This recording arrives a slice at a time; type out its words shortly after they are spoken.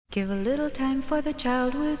Give a little time for the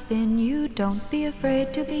child within you. Don't be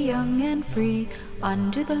afraid to be young and free.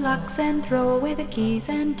 Undo the locks and throw away the keys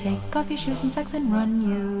and take off your shoes and socks and run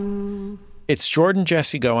you. It's Jordan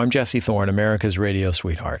Jesse Go. I'm Jesse Thorne, America's radio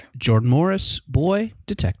sweetheart. Jordan Morris, boy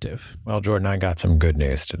detective. Well, Jordan, I got some good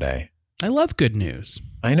news today. I love good news.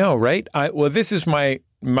 I know, right? This is my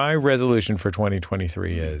resolution for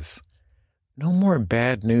 2023 is no more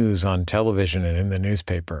bad news on television and in the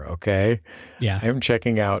newspaper, okay? Yeah. I'm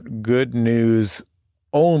checking out good news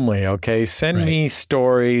only, okay? Send me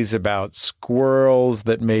stories about squirrels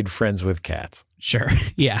that made friends with cats. Sure.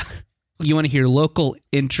 Yeah. You want to hear local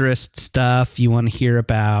interest stuff. You want to hear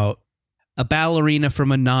about a ballerina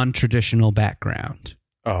from a non-traditional background.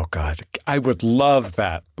 Oh, God. I would love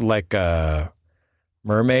that. Like a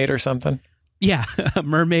mermaid or something. Yeah, a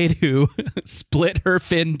mermaid who split her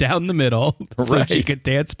fin down the middle so she could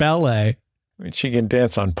dance ballet. I mean, she can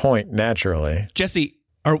dance on point naturally. Jesse,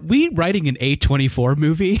 are we writing an A24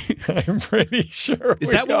 movie? I'm pretty sure.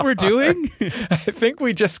 Is that what we're doing? I think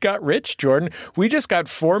we just got rich, Jordan. We just got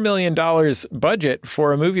 $4 million budget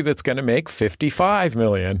for a movie that's going to make $55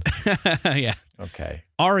 million. Yeah. Okay.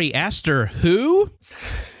 Ari Aster, who?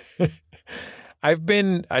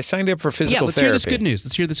 I signed up for physical therapy. Yeah,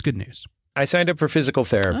 let's hear this good news. I signed up for physical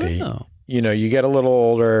therapy. Oh. You know, you get a little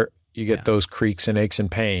older, you get those creaks and aches and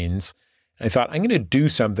pains. I thought, I'm going to do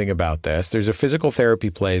something about this. There's a physical therapy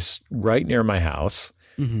place right near my house.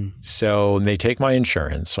 Mm-hmm. So they take my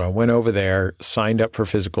insurance. So I went over there, signed up for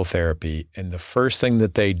physical therapy. And the first thing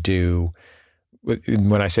that they do,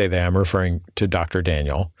 when I say that, I'm referring to Dr.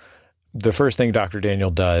 Daniel. The first thing Dr.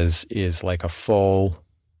 Daniel does is like a full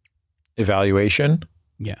evaluation.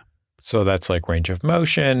 Yeah. So that's like range of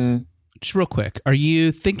motion. Just real quick, are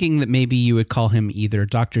you thinking that maybe you would call him either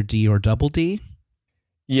Dr. D or Double D?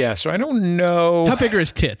 Yeah, so I don't know. How big are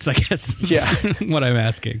his tits, I guess, yeah. What I'm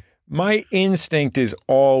asking. My instinct is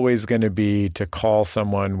always going to be to call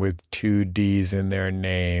someone with two Ds in their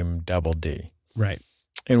name Double D. Right.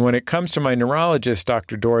 And when it comes to my neurologist,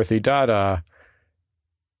 Dr. Dorothy Dada,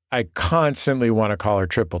 I constantly want to call her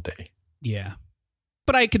Triple D. Yeah.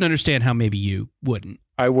 But I can understand how maybe you wouldn't.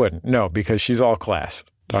 I wouldn't, no, because she's all class.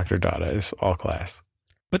 Dr. Dada is all class.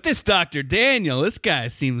 But this Dr. Daniel, this guy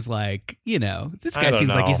seems like,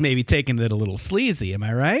 like he's maybe taking it a little sleazy. Am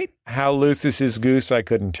I right? How loose is his goose? I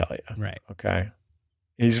couldn't tell you. Right. Okay.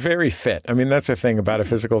 He's very fit. I mean, that's the thing about a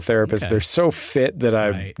physical therapist. Okay. They're so fit that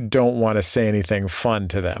I don't want to say anything fun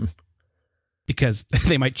to them. Because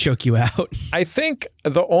they might choke you out. I think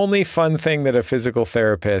the only fun thing that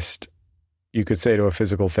you could say to a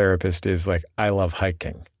physical therapist is like, I love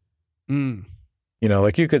hiking. Mm. You know,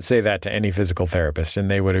 like you could say that to any physical therapist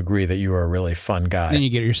and they would agree that you are a really fun guy. Then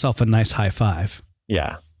you get yourself a nice high five.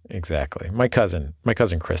 Yeah, exactly. My cousin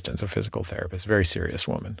Kristen's a physical therapist, very serious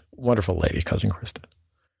woman. Wonderful lady, cousin Kristen.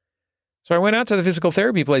 So I went out to the physical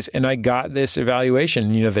therapy place and I got this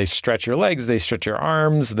evaluation. You know, they stretch your legs, they stretch your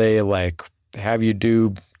arms, they like have you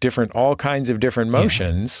do all kinds of different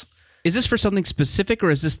motions. Yeah. Is this for something specific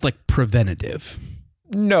or is this like preventative?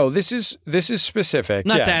 No, this is specific.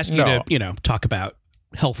 Not to ask you to, talk about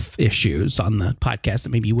health issues on the podcast that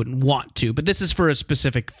maybe you wouldn't want to, but this is for a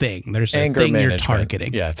specific thing. There's a anger thing management. You're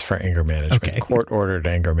targeting. Yeah, it's for anger management. Okay. Court-ordered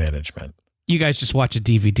anger management. You guys just watch a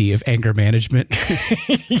DVD of anger management.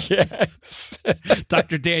 Yes.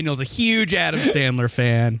 Dr. Daniel's a huge Adam Sandler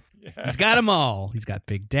fan. Yeah. He's got them all. He's got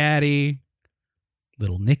Big Daddy,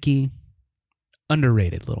 Little Nicky,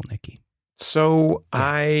 underrated Little Nicky. So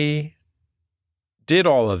I did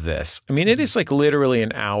all of this. I mean, it is like literally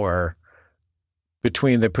an hour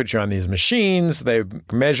between they put you on these machines, they're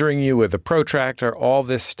measuring you with a protractor, all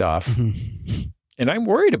this stuff. Mm-hmm. And I'm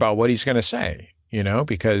worried about what he's going to say,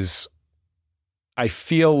 because I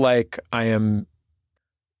feel like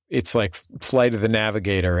it's like Flight of the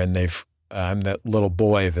Navigator and I'm that little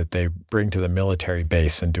boy that they bring to the military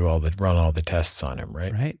base and run all the tests on him,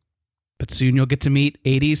 right? Right. But soon you'll get to meet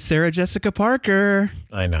 80s Sarah Jessica Parker.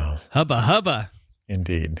 I know. Hubba hubba.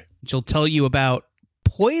 Indeed. She'll tell you about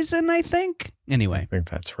poison, I think. Anyway. I think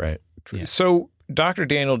that's right. Yeah. So Dr.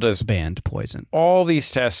 Daniel does banned poison. All these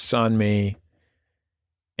tests on me.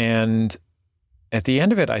 And at the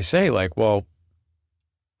end of it, I say like, well,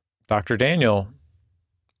 Dr. Daniel,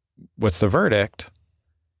 what's the verdict?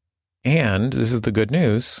 And this is the good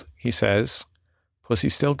news. He says,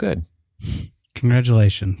 pussy's still good.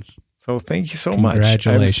 Congratulations. So thank you so much.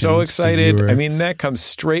 I'm so excited. That comes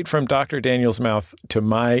straight from Dr. Daniel's mouth to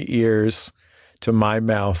my ears, to my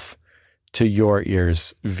mouth, to your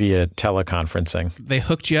ears via teleconferencing. They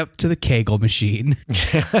hooked you up to the Kegel machine.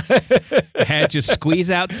 Had you squeeze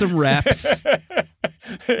out some reps.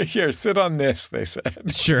 Here, sit on this, they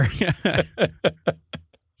said. Sure.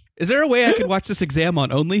 Is there a way I could watch this exam on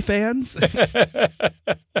OnlyFans?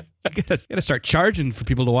 You gotta start charging for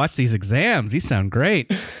people to watch these exams. These sound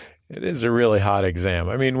great. It is a really hot exam.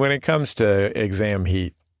 I mean, when it comes to exam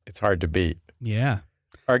heat, it's hard to beat. Yeah.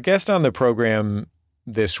 Our guest on the program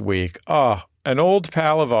this week, an old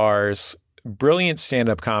pal of ours, brilliant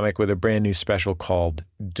stand-up comic with a brand new special called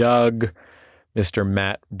Doug, Mr.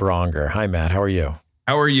 Matt Braunger. Hi, Matt. How are you?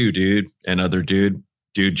 How are you, dude? And other dude,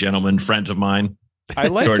 gentleman, friend of mine. I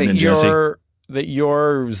like that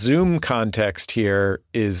your Zoom context here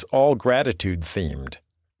is all gratitude themed.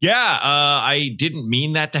 Yeah, I didn't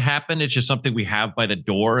mean that to happen. It's just something we have by the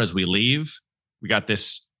door as we leave. We got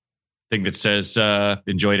this thing that says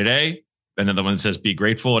enjoy today, and then the one that says be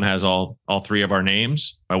grateful and has all three of our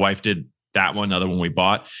names. My wife did that one, the other one we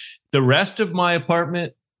bought. The rest of my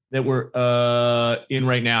apartment that we're in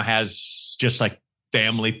right now has just like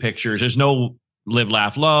family pictures. There's no live,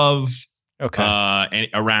 laugh, love. Okay. And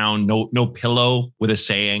around no pillow with a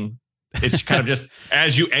saying. It's kind of just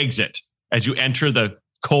as you enter the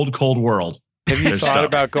cold world. Have you thought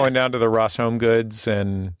about going down to the Ross Home Goods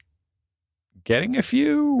and getting a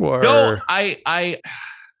few? Or no, I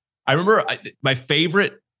remember my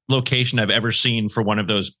favorite location I've ever seen for one of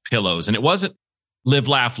those pillows, and it wasn't Live,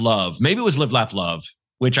 Laugh, Love. Maybe it was Live, Laugh, Love,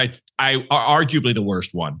 which I arguably the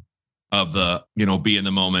worst one of the, be in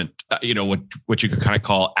the moment, what you could kind of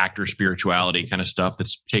call actor spirituality kind of stuff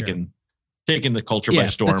that's taken the culture by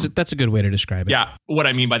storm. That's a good way to describe it. Yeah. What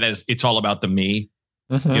I mean by that is it's all about the me,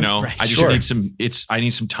 Right, I just need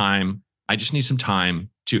some time. I just need some time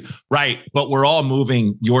to, right. But we're all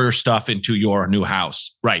moving your stuff into your new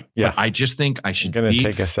house. Right. Yeah. But I just think I should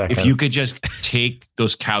take a second. If you could just take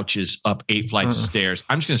those couches up 8 flights of stairs,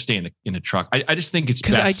 I'm just going to stay in the truck. I just think it's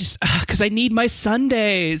best. Because I need my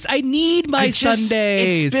Sundays.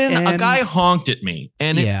 Sundays. It's been a guy honked at me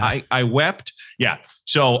and I wept. Yeah.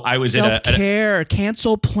 So I was self-care,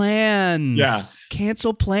 cancel plans. Yeah.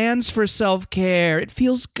 Cancel plans for self-care. It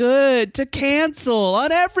feels good to cancel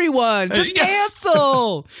on everyone. Just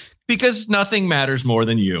cancel. Because nothing matters more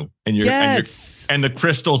than you and and the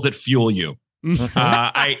crystals that fuel you. Anyway.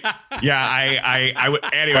 By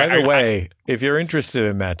the way, if you're interested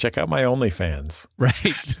in that, check out my OnlyFans. Right.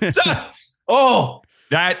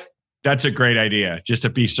 That's a great idea. Just to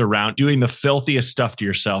be doing the filthiest stuff to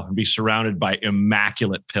yourself and be surrounded by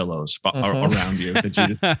immaculate pillows around you.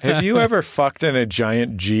 Have you ever fucked in a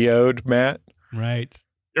giant geode, Matt? Right.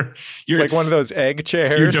 You're like one of those egg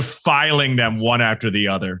chairs. You're defiling them one after the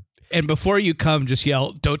other. And before you come, just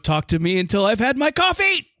yell, "Don't talk to me until I've had my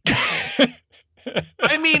coffee."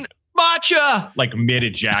 I mean, matcha. Like mid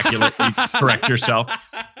ejaculate, you correct yourself.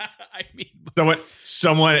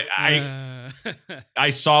 I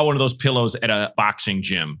saw one of those pillows at a boxing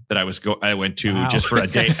gym that I went to just for a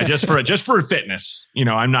day, just for fitness.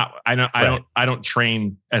 I don't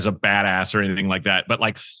train as a badass or anything like that. But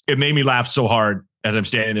like, it made me laugh so hard as I'm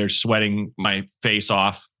standing there sweating my face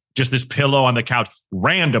off. Just this pillow on the couch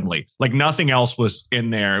randomly, like nothing else was in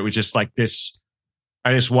there. It was just like this.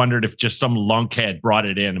 I just wondered if just some lunkhead brought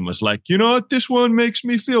it in and was like, you know what? This one makes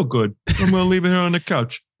me feel good. I'm going to leave it here on the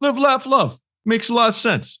couch. Live, laugh, love. Makes a lot of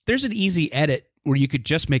sense. There's an easy edit where you could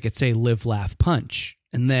just make it say live, laugh, punch.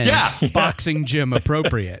 And then boxing gym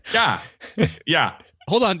appropriate. Yeah.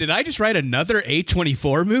 Hold on. Did I just write another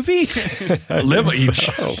A24 movie?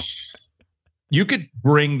 You could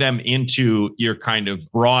bring them into your kind of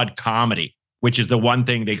broad comedy, which is the one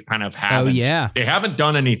thing they kind of haven't. Oh, yeah. They haven't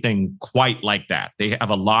done anything quite like that. They have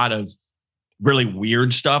a lot of really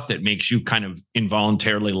weird stuff that makes you kind of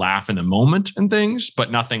involuntarily laugh in the moment and things, but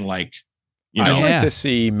nothing like, I'd like to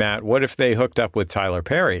see, Matt, what if they hooked up with Tyler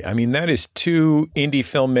Perry? I mean, that is 2 indie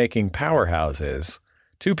filmmaking powerhouses,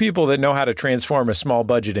 2 people that know how to transform a small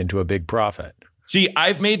budget into a big profit. See,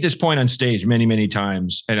 I've made this point on stage many, many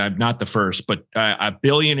times, and I'm not the first, but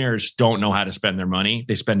billionaires don't know how to spend their money.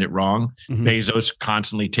 They spend it wrong. Mm-hmm. Bezos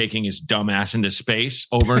constantly taking his dumb ass into space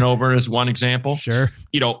over and over as one example. Sure.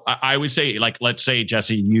 I would say, like, let's say,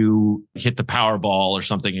 Jesse, you hit the Powerball or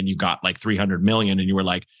something and you got like 300 million and you were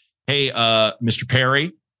like, hey, Mr.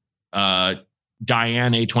 Perry, Diane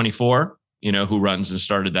A24, who runs and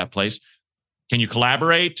started that place. Can you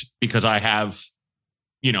collaborate? Because I have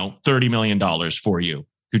 $30 million for you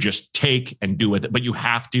to just take and do with it. But you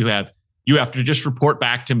have to just report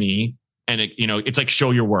back to me. And it's like,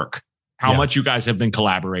 show your work, how much you guys have been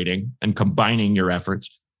collaborating and combining your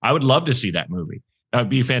efforts. I would love to see that movie. That would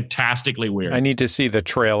be fantastically weird. I need to see the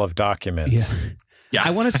trail of documents. Yeah.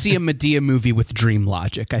 I want to see a Medea movie with dream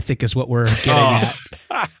logic, I think is what we're getting at.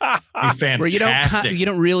 Be fantastic. Where you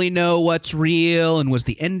don't really know what's real, and was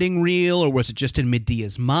the ending real, or was it just in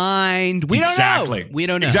Medea's mind? We don't know. We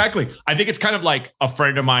don't know. Exactly. I think it's kind of like a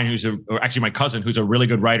friend of mine or actually my cousin, who's a really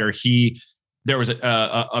good writer. There was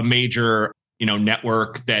a major,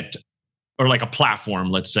 network that, or like a platform,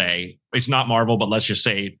 let's say. It's not Marvel, but let's just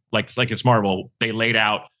say like it's Marvel. They laid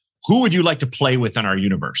out, who would you like to play with in our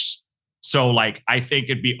universe? So like, I think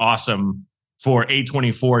it'd be awesome for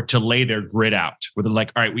A24 to lay their grid out where they're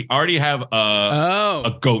like, all right, we already have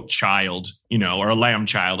a goat child, or a lamb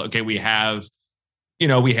child. Okay. We have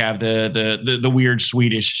the weird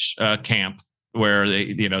Swedish camp where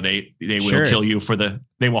they will kill you for the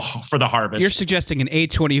harvest. You're suggesting an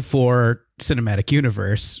A24 cinematic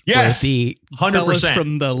universe. Yes. Where the 100%. fellas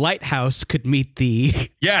from the lighthouse could meet the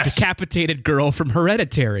decapitated girl from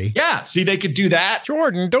Hereditary. Yeah. See, they could do that.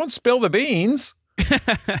 Jordan, don't spill the beans.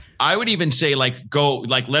 I would even say let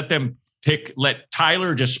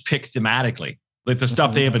Tyler just pick thematically, like the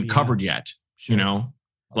stuff they haven't covered yet,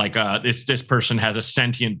 like this person has a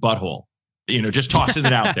sentient butthole, just tossing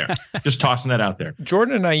it out there.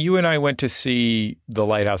 Jordan and you and I went to see The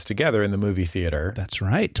Lighthouse together in the movie theater. That's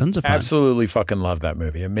right. Tons of fun. Absolutely fucking love that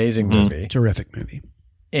movie. Amazing movie. Terrific movie.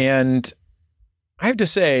 And I have to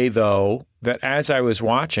say, though, that as I was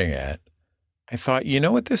watching it, I thought,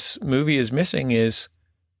 what this movie is missing is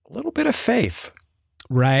a little bit of faith.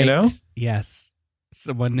 Right. Yes.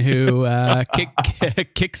 Someone who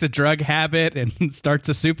kicks a drug habit and starts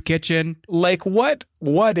a soup kitchen. Like what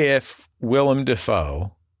if Willem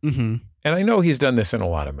Dafoe, and I know he's done this in a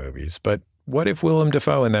lot of movies, but what if Willem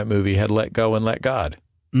Dafoe in that movie had let go and let God?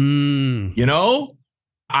 I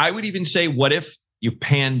would even say, what if you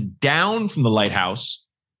pan down from the lighthouse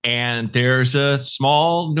and there's a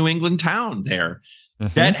small New England town there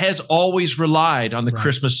that has always relied on the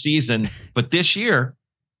Christmas season. But this year,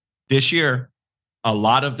 a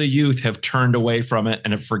lot of the youth have turned away from it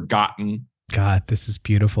and have forgotten. God, this is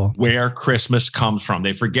beautiful. Where Christmas comes from.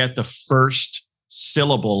 They forget the first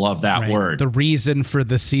syllable of that word. The reason for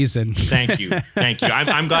the season. Thank you.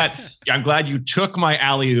 I'm glad you took my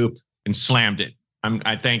alley-oop and slammed it.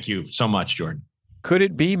 I thank you so much, Jordan. Could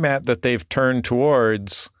it be, Matt, that they've turned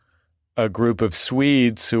towards a group of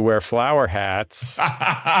Swedes who wear flower hats?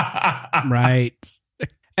 Right.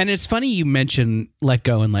 And it's funny you mention let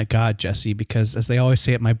go and let God, Jesse, because as they always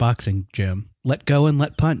say at my boxing gym, let go and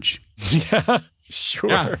let punch. Yeah,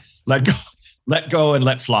 sure. Yeah. Let go and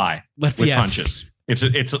let fly with punches.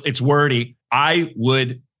 It's wordy. I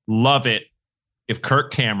would love it if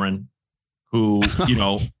Kirk Cameron, who,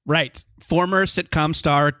 right. Former sitcom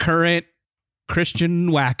star, current Christian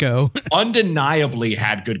wacko, undeniably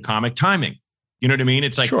had good comic timing. You know what I mean?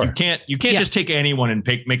 It's like, you can't just take anyone and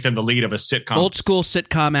make them the lead of a sitcom. Old school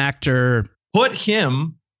sitcom actor. Put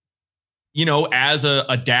him, as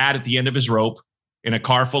a dad at the end of his rope in a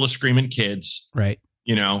car full of screaming kids. Right.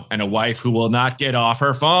 And a wife who will not get off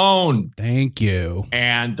her phone. Thank you.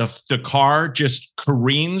 And the car just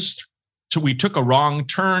careens. So we took a wrong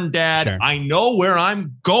turn, Dad. Sure. I know where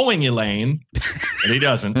I'm going, Elaine. And he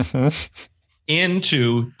doesn't.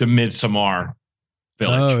 Into the Midsommar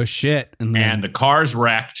village. Oh, shit. And the car's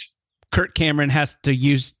wrecked. Kurt Cameron has to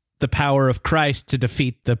use the power of Christ to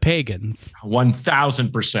defeat the pagans.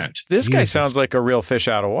 1,000%. This guy sounds like a real fish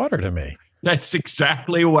out of water to me. That's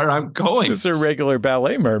exactly where I'm going. It's a regular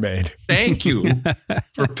ballet mermaid. Thank you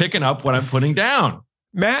for picking up what I'm putting down.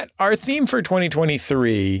 Matt, our theme for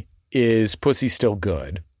 2023 is Pussy Still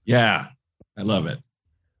Good. Yeah, I love it.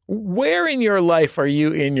 Where in your life are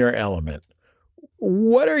you in your element?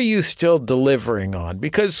 What are you still delivering on?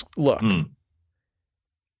 Because, look,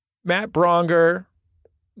 Matt Braunger,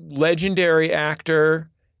 legendary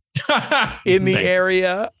actor in the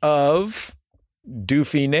area of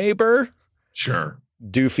doofy neighbor. Sure.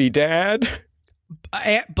 Doofy dad.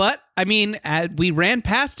 But, I mean, we ran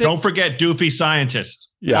past it. Don't forget doofy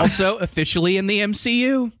scientist. Yeah. Also officially in the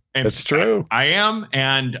MCU. And that's true. I am.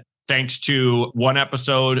 And thanks to one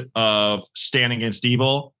episode of Stand Against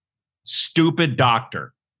Evil, stupid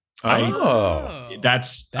doctor.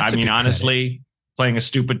 That's I mean, honestly, credit. Playing a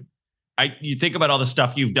stupid. You think about all the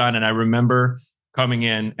stuff you've done, and I remember coming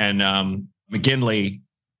in, and McGinley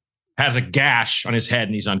has a gash on his head,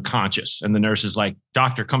 and he's unconscious. And the nurse is like,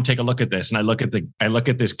 "Doctor, come take a look at this." And I look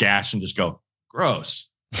at this gash and just go, "Gross."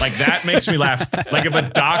 Like that makes me laugh. Like if a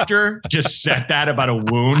doctor just said that about a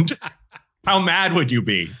wound, how mad would you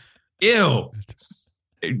be? Ew.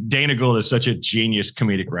 Dana Gould is such a genius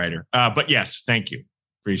comedic writer. But yes, thank you.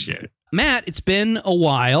 Appreciate it. Matt, it's been a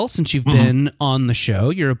while since you've been on the show.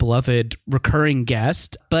 You're a beloved recurring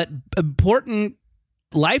guest, but important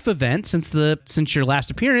life event since your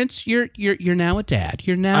last appearance. You're now a dad.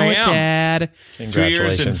 You're now a dad. 2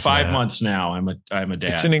 years and 5 months now. I'm a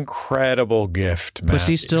dad. It's an incredible gift, Matt.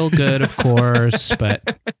 Pussy's still good, of course,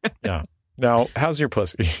 but yeah. Now, how's your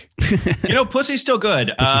pussy? Pussy's still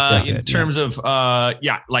good. In terms of I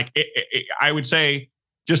would say,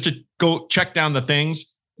 just to go check down the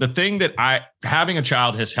things. The thing that having a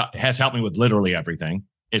child has helped me with literally everything.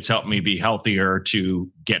 It's helped me be healthier, to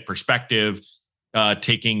get perspective.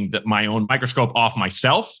 Taking my own microscope off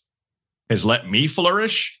myself has let me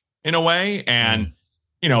flourish in a way. And,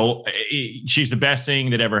 she's the best thing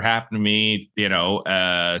that ever happened to me,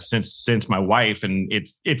 since my wife. And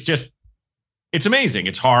it's amazing.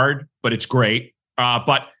 It's hard, but it's great.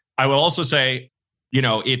 But I will also say,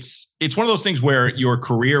 it's one of those things where your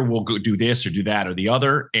career will go do this or do that or the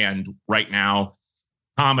other. And right now,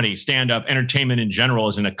 comedy, stand-up, entertainment in general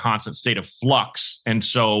is in a constant state of flux. And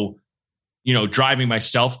so, driving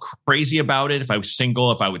myself crazy about it. If I was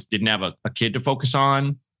single, if I didn't have a kid to focus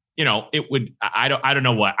on, it would, I don't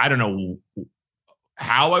know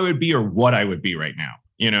how I would be or what I would be right now.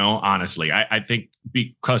 Honestly, I think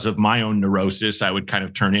because of my own neurosis, I would kind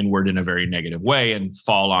of turn inward in a very negative way and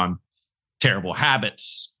fall on terrible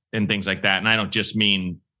habits and things like that. And I don't just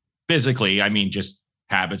mean physically, I mean just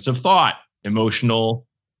habits of thought, emotional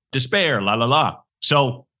despair, la, la, la.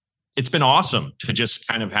 So it's been awesome to just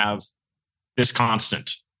kind of have this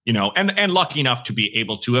constant, and lucky enough to be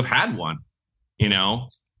able to have had one,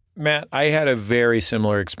 Matt, I had a very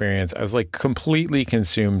similar experience. I was like completely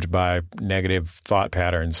consumed by negative thought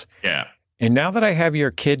patterns. Yeah. And now that I have your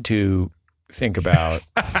kid to think about.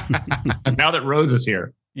 Now that Rose is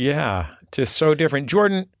here. Yeah, just so different.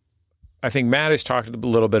 Jordan, I think Matt has talked a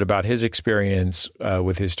little bit about his experience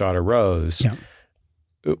with his daughter, Rose. Yeah.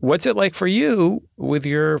 What's it like for you with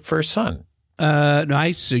your first son? No,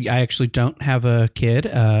 I actually don't have a kid.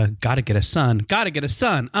 Gotta get a son. Gotta get a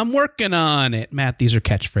son. I'm working on it. Matt, these are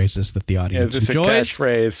catchphrases that the audience enjoys. A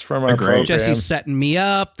catchphrase from our program. Jesse's setting me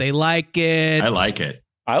up. They like it. I like it.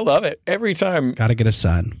 I love it. Every time Gotta get a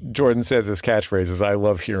son, Jordan says his catchphrases, I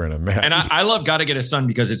love hearing them, Matt. And I love Gotta Get a Son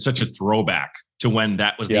because it's such a throwback to when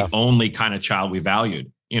that was the only kind of child we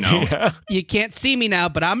valued, Yeah. You can't see me now,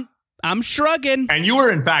 but I'm shrugging. And you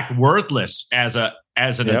were in fact worthless as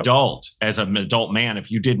an adult, as an adult man, if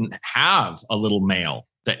you didn't have a little male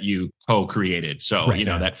that you co-created. So,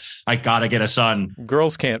 that I gotta get a son.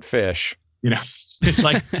 Girls can't fish. It's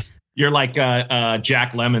like, you're like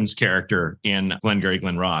Jack Lemmon's character in Glengarry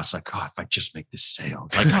Glen Ross. Like, if I just make this sale,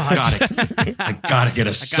 like, I gotta get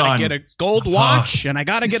a son. I gotta get a gold watch and I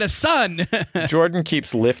gotta get a son. Jordan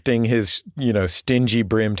keeps lifting his, stingy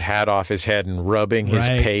brimmed hat off his head and rubbing his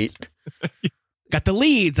pate. Got the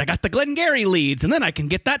leads. I got the Glengarry leads, and then I can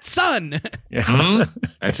get that son.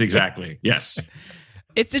 That's exactly. Yes.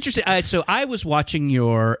 It's interesting. So I was watching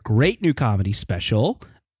your great new comedy special.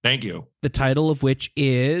 Thank you. The title of which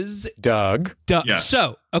is Doug. Yes.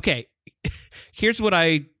 So, okay. Here's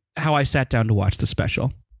how I sat down to watch the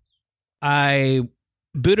special. I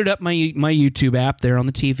booted up my YouTube app there on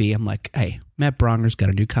the TV. I'm like, hey, Matt Braunger's got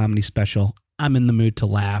a new comedy special. I'm in the mood to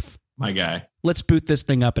laugh. My guy. Let's boot this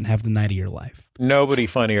thing up and have the night of your life. Nobody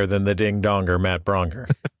funnier than the ding-donger Matt Braunger.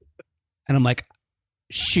 And I'm like,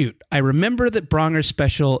 shoot, I remember that Braunger's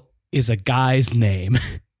special is a guy's name.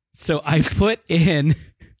 So I put in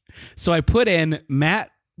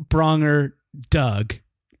Matt Braunger Doug,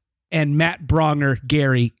 and Matt Braunger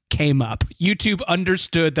Gary came up. YouTube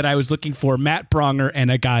understood that I was looking for Matt Braunger and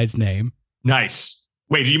a guy's name. Nice.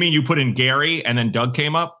 Wait, do you mean you put in Gary and then Doug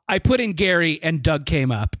came up? I put in Gary and Doug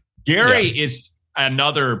came up. Gary is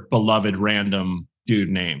another beloved random dude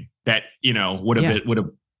name that, would have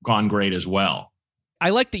gone great as well.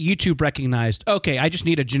 I like that YouTube recognized, okay, I just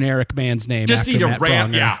need a generic man's name. Just after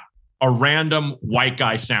need Matt a random white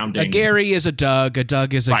guy sounding. A Gary is a Doug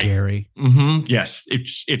is a Gary. Mm-hmm. Yes,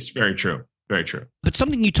 it's very true. Very true. But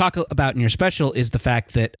something you talk about in your special is the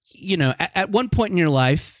fact that, at one point in your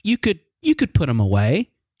life, you could put him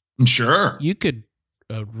away. Sure. You could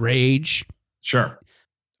rage. Sure.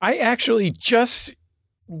 I actually just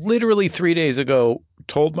literally 3 days ago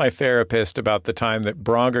told my therapist about the time that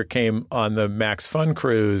Braunger came on the Max Fun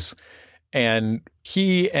cruise, and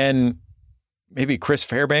he and maybe Chris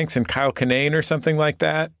Fairbanks and Kyle Kinane or something like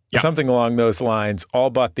that, something along those lines, all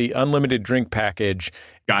bought the unlimited drink package.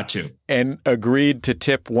 Got to. And agreed to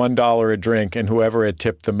tip $1 a drink, and whoever had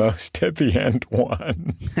tipped the most at the end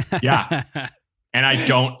won. Yeah. And I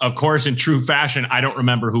don't, of course, in true fashion, I don't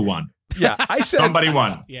remember who won. Yeah, I said somebody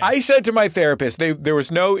won. Yeah. I said to my therapist, there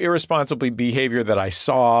was no irresponsible behavior that I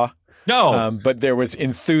saw. No, but there was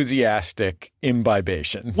enthusiastic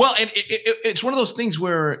imbibation. Well, and it's one of those things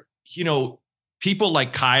where, people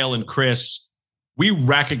like Kyle and Chris, we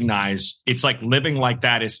recognize it's like living like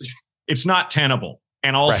that it's not tenable.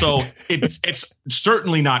 And also Right. it's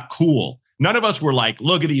certainly not cool. None of us were like,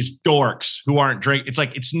 look at these dorks who aren't drinking. It's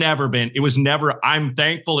like, I'm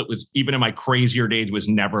thankful it was, even in my crazier days, it was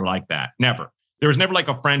never like that. Never. There was never like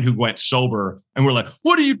a friend who went sober and we're like,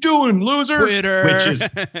 what are you doing, loser? Quitter. Which is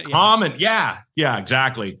common. Yeah,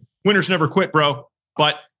 exactly. Winners never quit, bro.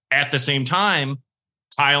 But at the same time,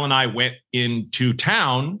 Kyle and I went into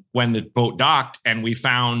town when the boat docked and we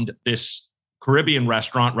found this Caribbean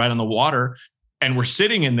restaurant right on the water. And we're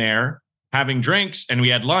sitting in there having drinks and we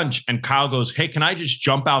had lunch. And Kyle goes, hey, can I just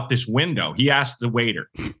jump out this window? He asked the waiter.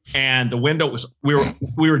 And the window was, we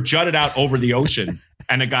were jutted out over the ocean.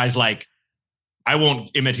 And the guy's like, I won't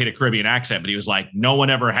imitate a Caribbean accent, but he was like, no one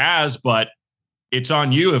ever has, but it's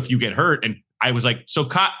on you if you get hurt. And I was like,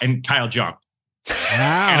 and Kyle jumped.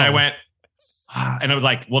 Wow. And I went, and I was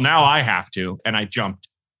like, well, now I have to. And I jumped.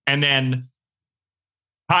 And then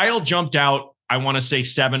Kyle jumped out, I want to say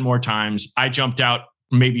 7 more times. I jumped out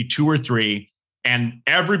maybe 2 or 3. And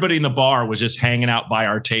everybody in the bar was just hanging out by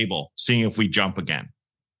our table, seeing if we jump again.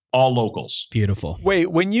 All locals. Beautiful. Wait,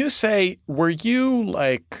 when you say, were you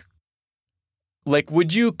like,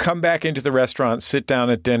 would you come back into the restaurant, sit down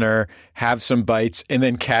at dinner, have some bites, and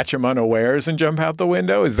then catch them unawares and jump out the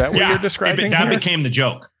window? Is that what you're describing? That here? became the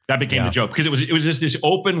joke. The joke because it was just this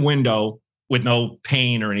open window with no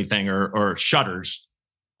pane or anything or shutters.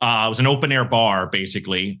 It was an open air bar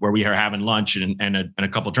basically where we were having lunch and a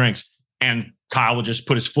couple drinks. And Kyle would just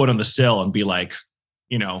put his foot on the sill and be like,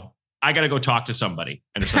 I got to go talk to somebody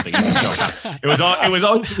and or something. It was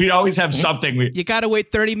always, we'd always have something. You got to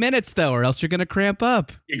wait 30 minutes though, or else you're going to cramp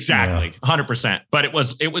up. Exactly. 100%. But it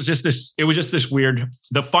was just this weird,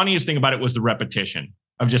 the funniest thing about it was the repetition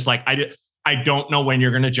of just like, I don't know when you're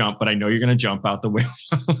going to jump, but I know you're going to jump out the window,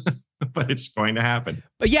 but it's going to happen.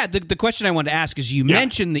 But yeah, the question I wanted to ask is you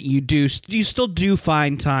mentioned that you still do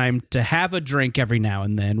find time to have a drink every now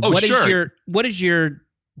and then. Oh, sure. What is your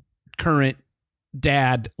current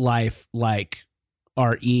dad life like?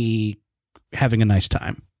 RE having a nice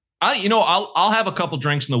time. I'll have a couple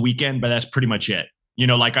drinks in the weekend, but that's pretty much it.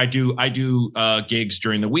 Like I do gigs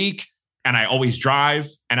during the week and I always drive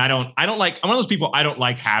and I'm one of those people, I don't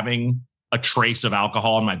like having a trace of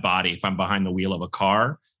alcohol in my body if I'm behind the wheel of a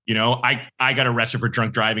car. I got arrested for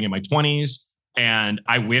drunk driving in my 20s and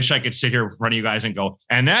I wish I could sit here in front of you guys and go,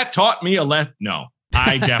 and that taught me a lesson. No,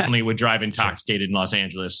 I definitely would drive intoxicated in Los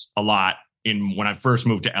Angeles a lot when I first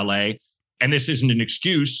moved to LA. And this isn't an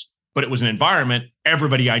excuse, but it was an environment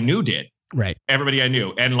everybody I knew did. Right. Everybody I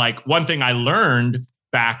knew. And like one thing I learned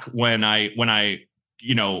back when I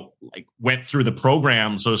went through the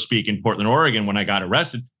program, so to speak, in Portland, Oregon, when I got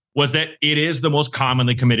arrested, was that it is the most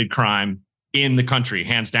commonly committed crime in the country,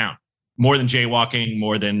 hands down. More than jaywalking,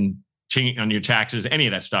 more than cheating on your taxes, any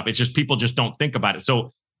of that stuff. It's just people just don't think about it. So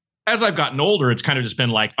as I've gotten older, it's kind of just been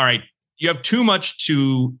like, all right, you have too much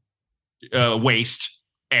to waste,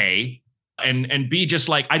 A, and B, just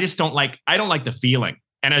like, I don't like the feeling.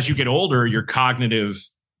 And as you get older, your cognitive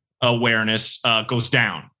awareness goes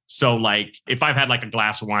down. So like if I've had like a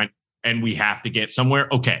glass of wine and we have to get somewhere,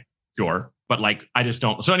 okay, sure. But like, I just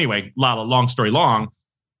don't. So anyway, long story long,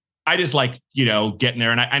 I just like, getting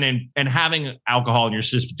there and having alcohol in your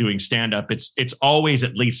system doing stand up, it's always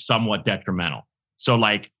at least somewhat detrimental. So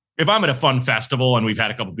like if I'm at a fun festival and we've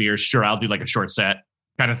had a couple beers, sure, I'll do like a short set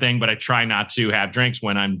kind of thing, but I try not to have drinks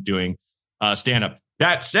when I'm doing stand up.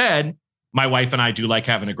 That said, my wife and I do like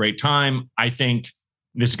having a great time. I think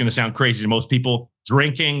this is going to sound crazy to most people.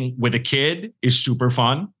 Drinking with a kid is super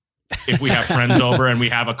fun. If we have friends over and we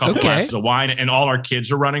have a couple glasses of wine and all our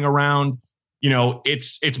kids are running around,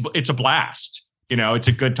 it's a blast. It's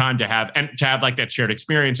a good time to have like that shared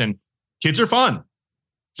experience, and kids are fun.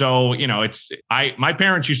 So, my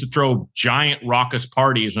parents used to throw giant raucous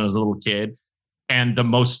parties when I was a little kid. And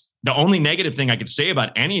the only negative thing I could say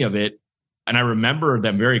about any of it, and I remember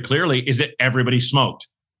them very clearly, is that everybody smoked.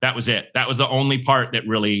 That was it. That was the only part that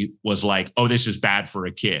really was like, oh, this is bad for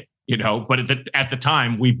a kid, but at the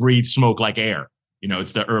time we breathed smoke like air,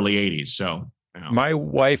 it's the early 80s. So my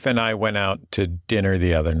wife and I went out to dinner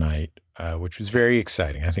the other night, which was very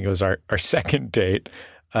exciting. I think it was our second date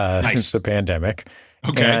since the pandemic.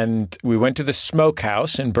 Okay. And we went to the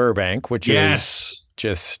Smokehouse in Burbank, which is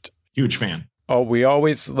just huge fan. Oh, we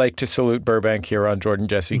always like to salute Burbank here on Jordan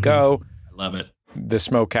Jesse Go. I love it. The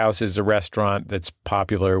Smokehouse is a restaurant that's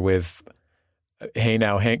popular with Hey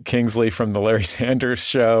Now, Hank Kingsley from the Larry Sanders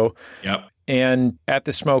Show. Yep. And at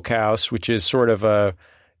the Smokehouse, which is sort of a,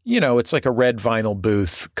 it's like a red vinyl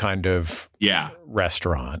booth kind of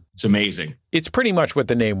restaurant. It's amazing. It's pretty much what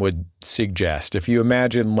the name would suggest. If you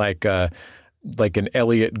imagine like an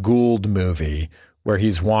Elliot Gould movie where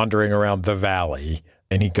he's wandering around the valley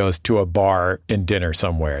and he goes to a bar and dinner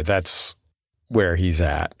somewhere, that's where he's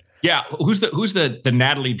at. Yeah, who's the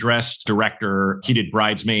Natalie Dress director? He did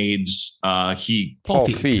Bridesmaids. Paul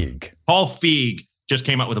Feig. Paul Feig just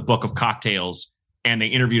came out with a book of cocktails, and they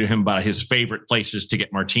interviewed him about his favorite places to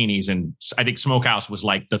get martinis. And I think Smokehouse was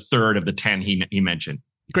like the third of the 10 he mentioned.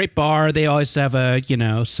 Great bar. They always have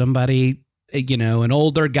somebody, an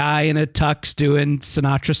older guy in a tux doing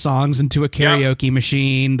Sinatra songs into a karaoke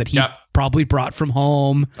machine that he probably brought from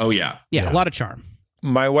home. Oh yeah, a lot of charm.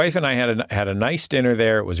 My wife and I had a nice dinner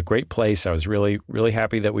there. It was a great place. I was really, really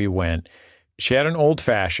happy that we went. She had an old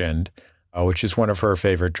fashioned, which is one of her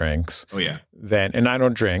favorite drinks. Oh, yeah. And I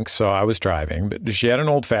don't drink, so I was driving. But she had an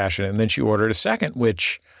old fashioned, and then she ordered a second,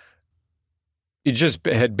 which it just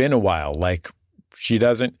had been a while. Like she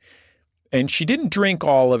doesn't, and she didn't drink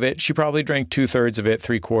all of it. She probably drank 2/3 of it,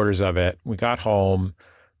 3/4 of it. We got home,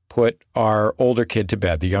 put our older kid to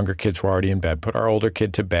bed. The younger kids were already in bed. Put our older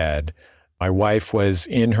kid to bed. My wife was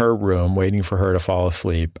in her room waiting for her to fall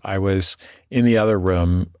asleep. I was in the other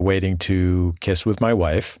room waiting to kiss with my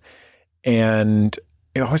wife. And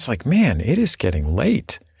I was like, man, it is getting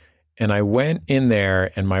late. And I went in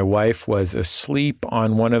there and my wife was asleep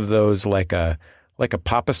on one of those like a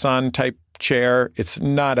papasan type chair. It's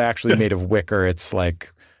not actually made of wicker. It's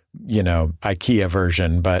like, IKEA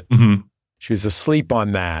version, but she was asleep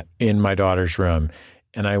on that in my daughter's room.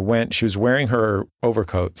 And she was wearing her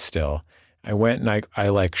overcoat still. I went and I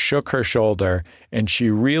like shook her shoulder and she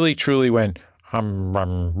really truly went hum,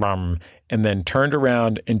 rum, rum, and then turned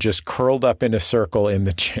around and just curled up in a circle in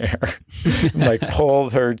the chair, like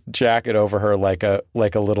pulled her jacket over her like a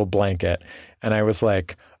little blanket. And I was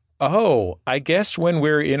like, oh, I guess when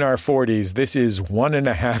we're in our 40s, this is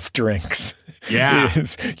 1.5 drinks. Yeah.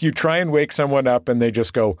 You try and wake someone up and they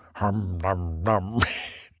just go hum, rum, rum.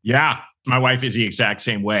 Yeah. My wife is the exact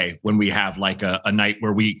same way when we have like a night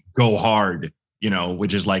where we go hard,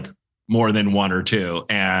 which is like more than 1 or 2.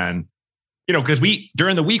 And, because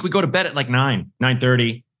during the week, we go to bed at like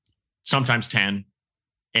 9:30, sometimes 10.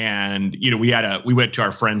 And, we went to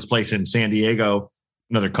our friend's place in San Diego,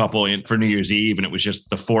 another couple for New Year's Eve. And it was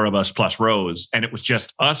just the 4 of us plus Rose. And it was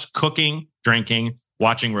just us cooking, drinking,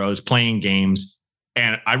 watching Rose, playing games.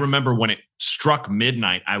 And I remember when it struck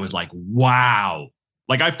midnight, I was like, wow.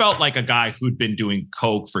 Like I felt like a guy who'd been doing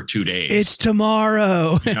coke for 2 days. It's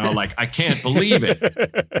tomorrow. Like I can't believe it.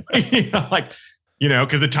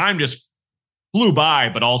 Because the time just flew by,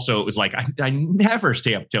 but also it was like I never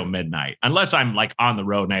stay up till midnight unless I'm like on the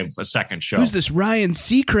road and I have a second show. Who's this Ryan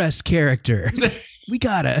Seacrest character?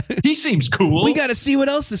 He seems cool. We gotta see what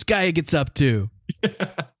else this guy gets up to.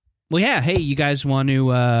 Well, yeah. Hey, you guys want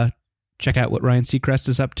to check out what Ryan Seacrest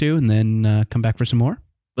is up to and then come back for some more?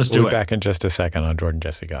 Let's do it. We'll be back in just a second on Jordan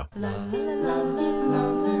Jesse Go.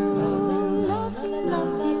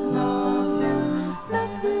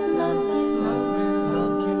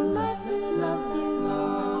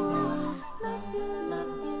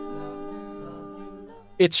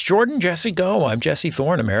 It's Jordan Jesse Go. I'm Jesse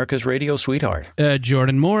Thorne, America's radio sweetheart.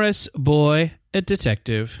 Jordan Morris, boy, a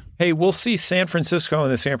detective. Hey, we'll see San Francisco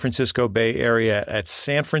and the San Francisco Bay Area at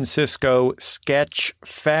San Francisco Sketch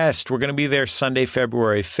Fest. We're going to be there Sunday,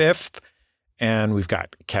 February 5th. And we've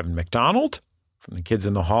got Kevin McDonald from The Kids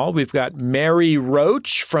in the Hall. We've got Mary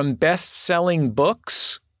Roach from Best Selling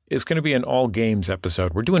Books. It's going to be an all games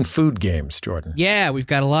episode. We're doing food games, Jordan. Yeah, we've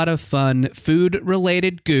got a lot of fun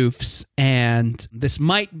food-related goofs, and this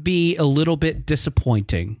might be a little bit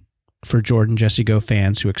disappointing for Jordan Jesse Go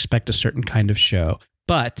fans who expect a certain kind of show.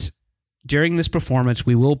 But during this performance,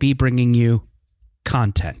 we will be bringing you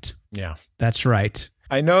content. Yeah. That's right.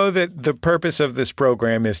 I know that the purpose of this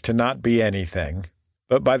program is to not be anything,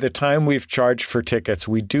 but by the time we've charged for tickets,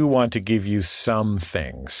 we do want to give you some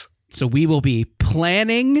things. So we will be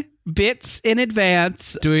planning bits in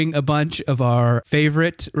advance, doing a bunch of our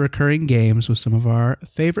favorite recurring games with some of our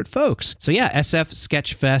favorite folks. So yeah,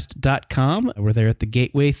 sfsketchfest.com. We're there at the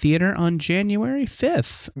Gateway Theater on January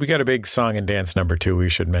 5th. We got a big song and dance number too. We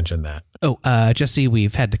should mention that. Oh, Jesse,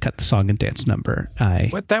 we've had to cut the song and dance number.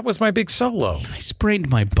 What? That was my big solo. I sprained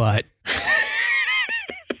my butt.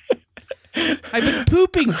 I've been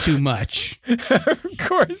pooping too much. Of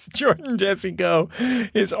course, Jordan Jesse Go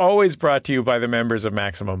is always brought to you by the members of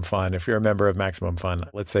Maximum Fun. If you're a member of Maximum Fun,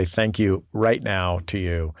 let's say thank you right now to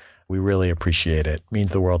you. We really appreciate it. It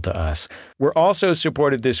means the world to us. We're also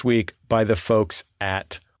supported this week by the folks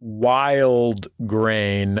at Wild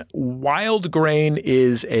Grain. Wild Grain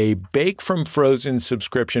is a bake from frozen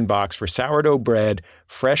subscription box for sourdough bread,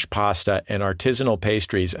 fresh pasta, and artisanal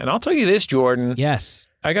pastries. And I'll tell you this, Jordan. Yes.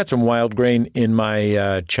 I got some Wild Grain in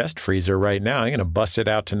my chest freezer right now. I'm going to bust it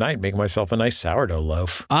out tonight, make myself a nice sourdough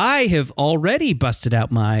loaf. I have already busted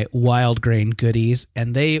out my Wild Grain goodies,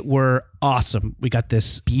 and they were awesome. We got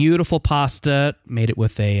this beautiful pasta, made it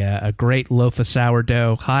with a great loaf of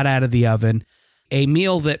sourdough, hot out of the oven. A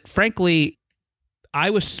meal that, frankly, I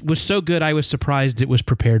was so good, I was surprised it was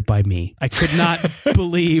prepared by me. I could not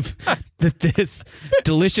believe that this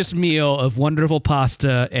delicious meal of wonderful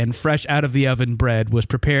pasta and fresh out of the oven bread was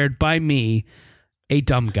prepared by me, a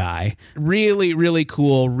dumb guy. Really, really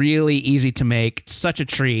cool, really easy to make. Such a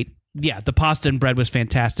treat. Yeah, the pasta and bread was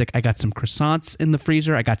fantastic. I got some croissants in the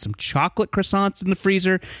freezer. I got some chocolate croissants in the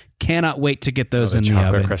freezer. Cannot wait to get those in the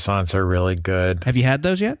oven. Chocolate croissants are really good. Have you had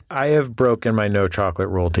those yet? I have broken my no chocolate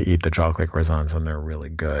rule to eat the chocolate croissants, and they're really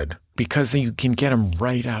good. Because you can get them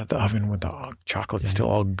right out of the oven with the chocolate still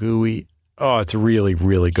all gooey. Oh, it's really,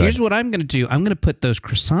 really good. Here's what I'm going to do. I'm going to put those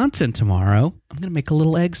croissants in tomorrow. I'm going to make a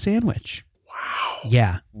little egg sandwich. Wow.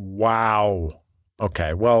 Yeah. Wow.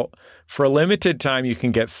 Okay, well, for a limited time, you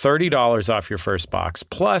can get $30 off your first box,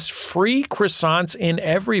 plus free croissants in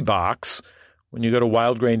every box when you go to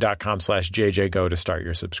wildgrain.com/JJGo to start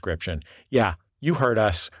your subscription. Yeah, you heard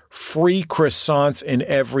us. Free croissants in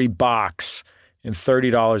every box and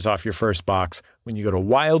 $30 off your first box when you go to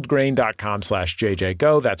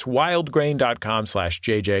wildgrain.com/JJGo. That's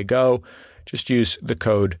wildgrain.com/JJGo. Just use the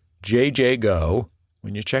code JJGo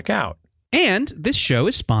when you check out. And this show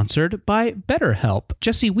is sponsored by BetterHelp.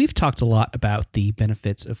 Jesse, we've talked a lot about the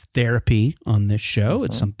benefits of therapy on this show.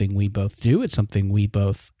 It's something we both do. It's something we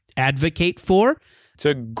both advocate for. It's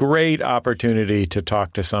a great opportunity to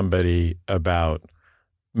talk to somebody about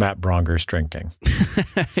Matt Braunger's drinking.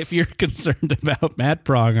 If you're concerned about Matt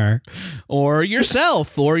Braunger or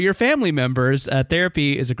yourself or your family members,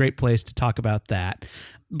 therapy is a great place to talk about that.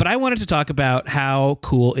 But I wanted to talk about how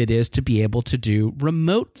cool it is to be able to do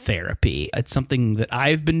remote therapy. It's something that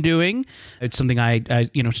I've been doing. It's something I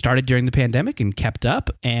started during the pandemic and kept up.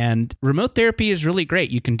 And remote therapy is really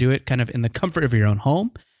great. You can do it kind of in the comfort of your own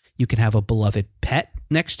home. You can have a beloved pet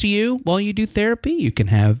next to you while you do therapy. You can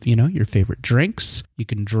have, your favorite drinks. You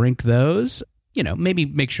can drink those. Maybe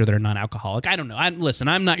make sure they're non-alcoholic. I don't know.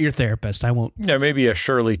 I'm not your therapist. I won't. Yeah, maybe a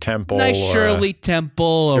Shirley Temple. Nice Shirley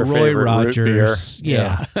Temple, a Roy Rogers.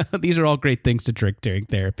 Yeah. These are all great things to drink during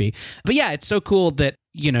therapy. But yeah, it's so cool that,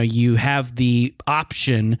 you have the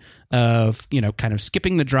option of, kind of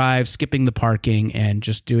skipping the drive, skipping the parking, and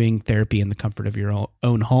just doing therapy in the comfort of your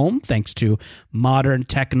own home, thanks to modern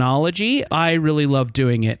technology. I really love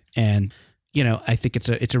doing it. And I think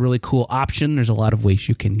it's a really cool option. There's a lot of ways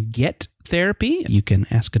you can get therapy. You can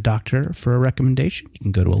ask a doctor for a recommendation. You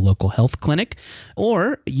can go to a local health clinic,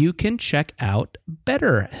 or you can check out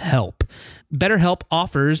BetterHelp. BetterHelp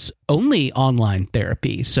offers only online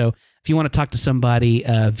therapy. So if you want to talk to somebody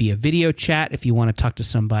via video chat, if you want to talk to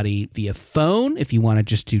somebody via phone, if you want to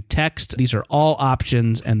just do text, these are all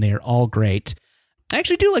options and they're all great. I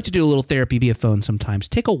actually do like to do a little therapy via phone sometimes.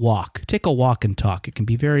 Take a walk and talk. It can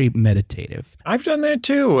be very meditative. I've done that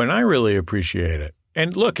too, and I really appreciate it.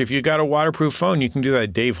 And look, if you got a waterproof phone, you can do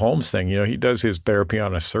that Dave Holmes thing. He does his therapy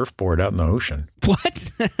on a surfboard out in the ocean. What?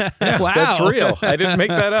 Yeah, wow. That's real. I didn't make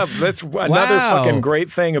that up. That's another fucking great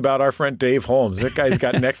thing about our friend Dave Holmes. That guy's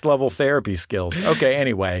got next level therapy skills. Okay,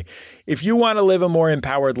 anyway, if you want to live a more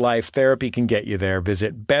empowered life, therapy can get you there.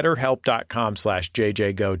 Visit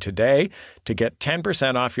betterhelp.com/JJGo today to get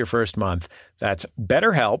 10% off your first month. That's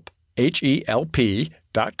BetterHelp,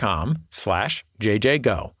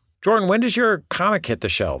 HELP.com/JJGo. Jordan, when does your comic hit the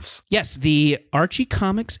shelves? Yes, the Archie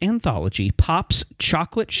Comics anthology, Pop's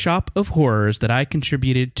Chocolate Shop of Horrors, that I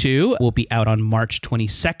contributed to, will be out on March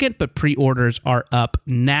 22nd, but pre-orders are up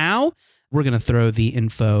now. We're going to throw the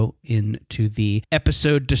info into the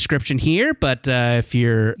episode description here, but if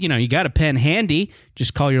you got a pen handy,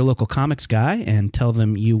 just call your local comics guy and tell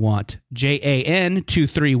them you want JAN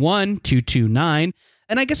 231229.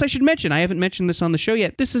 And I guess I should mention, I haven't mentioned this on the show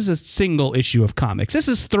yet, this is a single issue of comics. This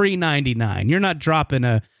is $3.99. You're not dropping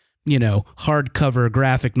a, hardcover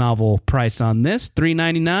graphic novel price on this.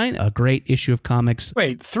 $3.99, a great issue of comics.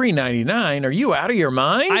 Wait, $3.99? Are you out of your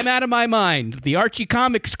mind? I'm out of my mind. The Archie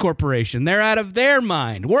Comics Corporation, they're out of their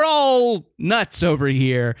mind. We're all nuts over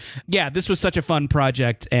here. Yeah, this was such a fun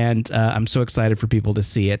project, and I'm so excited for people to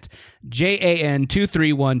see it. JAN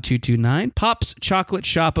 231229, Pop's Chocolate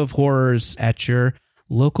Shop of Horrors at your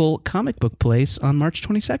local comic book place on March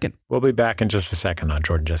 22nd. We'll be back in just a second on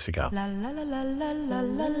Jordan Jesse Go.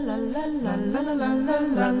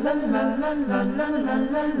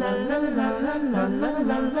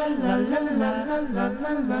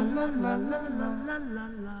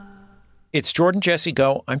 It's Jordan Jesse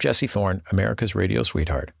Go. I'm Jesse Thorne, America's radio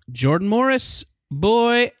sweetheart. Jordan Morris,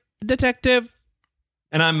 boy detective.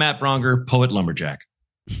 And I'm Matt Braunger, poet lumberjack.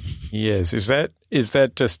 Yes. Is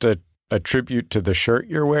that just a tribute to the shirt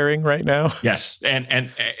you're wearing right now? Yes, and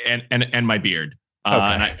my beard.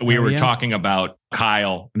 Okay. We were talking about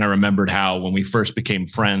Kyle, and I remembered how when we first became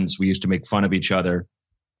friends, we used to make fun of each other,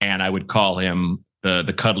 and I would call him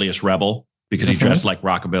the cuddliest rebel because he dressed like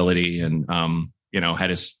rockabilly and had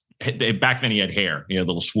his back then he had hair, a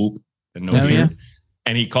little swoop and no beard,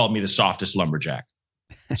 and he called me the softest lumberjack.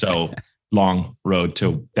 So long road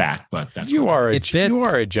to that, but that's you are a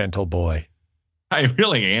gentle boy. I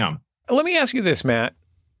really am. Let me ask you this, Matt.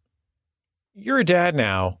 You're a dad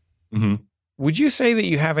now. Mm-hmm. Would you say that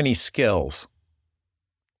you have any skills?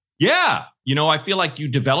 Yeah. I feel like you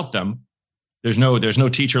develop them. There's no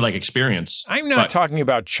teacher-like experience. I'm not talking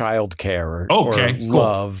about childcare or cool.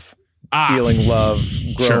 love, feeling love,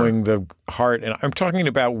 growing the heart. And I'm talking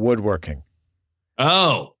about woodworking.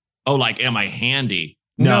 Oh, like, am I handy?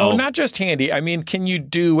 No, not just handy. I mean, can you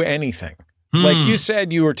do anything? Like you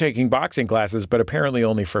said, you were taking boxing classes, but apparently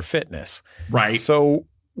only for fitness. Right. So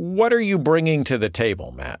what are you bringing to the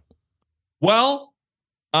table, Matt? Well,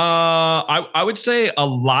 I would say a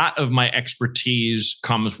lot of my expertise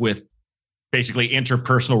comes with basically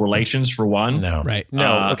interpersonal relations, for one. No. Right.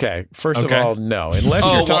 No. Okay. First of all, no.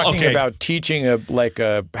 Unless you're talking about teaching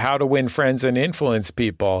how to win friends and influence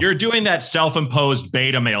people. You're doing that self-imposed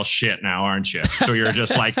beta male shit now, aren't you? So you're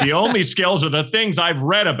just like, the only skills are the things I've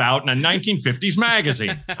read about in a 1950s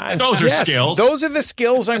magazine. Those are skills. Those are the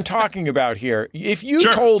skills I'm talking about here. If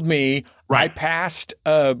you told me I passed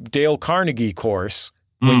a Dale Carnegie course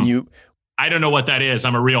when you... I don't know what that is.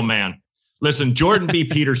 I'm a real man. Listen, Jordan B.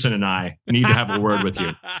 Peterson and I need to have a word with you.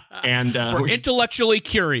 And we're intellectually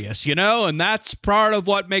curious, and that's part of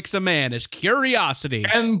what makes a man is curiosity.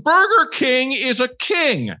 And Burger King is a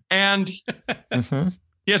king, and he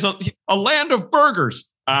has a land of burgers.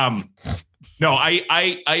 No,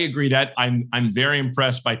 I agree that I'm very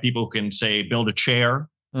impressed by people who can say build a chair.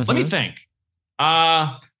 Let me think.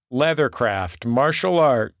 Leathercraft, martial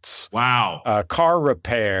arts. Wow. Car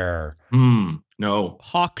repair. No.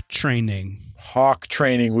 Hawk training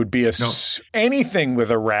would be anything with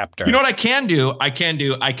a raptor. You know what I can do? I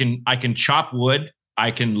can chop wood. I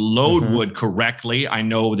can load wood correctly. I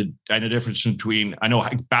know the difference between, I know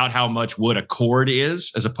about how much wood a cord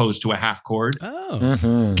is as opposed to a half cord.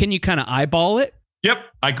 Oh. Can you kind of eyeball it? Yep.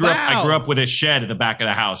 I grew up with a shed at the back of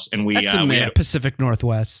the house, and we had a Pacific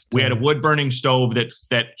Northwest. We had a wood burning stove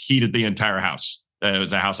that heated the entire house. It was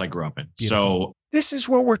the house I grew up in. Beautiful. So this is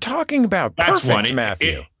what we're talking about. That's perfect,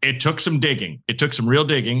 Matthew. It took some digging. It took some real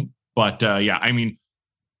digging, but I mean,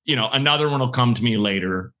 another one will come to me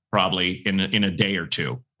later, probably in a day or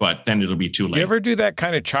two. But then it'll be too late. You ever do that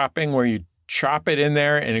kind of chopping where you chop it in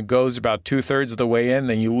there and it goes about 2/3 of the way in,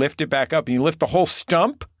 then you lift it back up and you lift the whole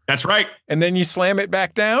stump? That's right. And then you slam it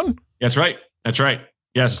back down? That's right.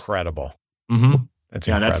 Yes. Incredible. Mm-hmm. That's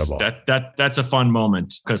incredible. That's a fun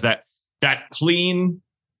moment because that clean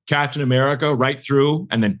Captain America right through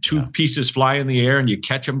and then two pieces fly in the air and you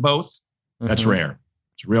catch them both. That's rare.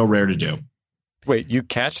 It's real rare to do. Wait, you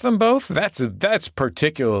catch them both? That's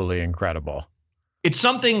particularly incredible. It's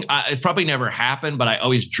something it probably never happened, but I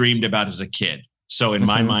always dreamed about as a kid. So in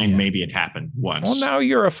my mind, maybe it happened once. Well, now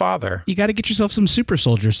you're a father. You got to get yourself some super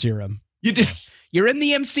soldier serum. You did. You're in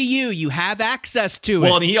the MCU. You have access to it.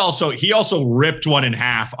 Well, and he also ripped one in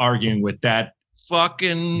half, arguing with that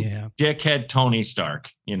fucking dickhead Tony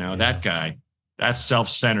Stark. That guy, that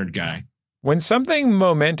self-centered guy. When something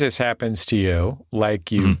momentous happens to you,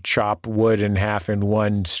 like you chop wood in half in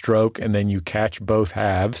one stroke and then you catch both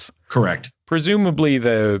halves. Correct. Presumably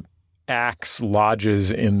the axe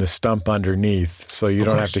lodges in the stump underneath, so you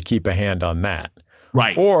don't have to keep a hand on that.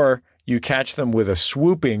 Right. Or you catch them with a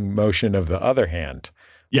swooping motion of the other hand.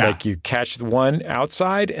 Yeah. Like you catch the one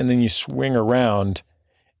outside and then you swing around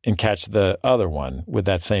and catch the other one with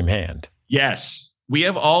that same hand. Yes. We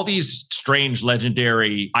have all these strange,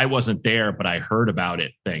 legendary, I wasn't there, but I heard about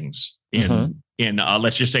it things in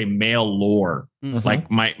let's just say male lore. Like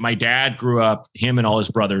my dad grew up, him and all his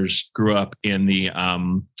brothers grew up in the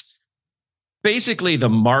basically the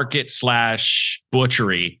market /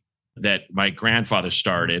 butchery that my grandfather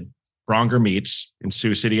started, Braunger Meats in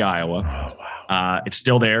Sioux City, Iowa. Oh, wow. It's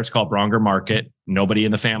still there. It's called Braunger Market. Nobody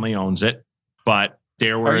in the family owns it, but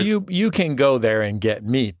there were you can go there and get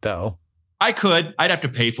meat though. I could. I'd have to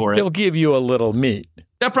pay for it. They'll give you a little meat.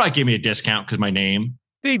 They'll probably give me a discount because my name.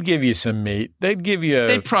 They'd give you some meat.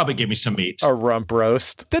 They'd probably give me some meat. A rump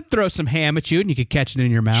roast. They'd throw some ham at you and you could catch it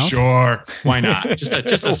in your mouth. Sure. Why not? Just a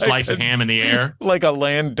Like slice of ham in the air. Like a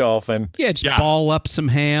land dolphin. Yeah, just ball up some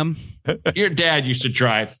ham. Your dad used to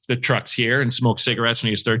drive the trucks here and smoke cigarettes when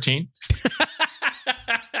he was 13.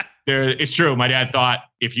 It's true. My dad thought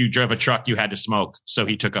if you drove a truck, you had to smoke. So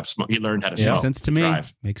he took up smoke. He learned how to smoke. Makes sense to me.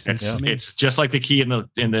 Drive. Makes sense to me. It's just like the key in the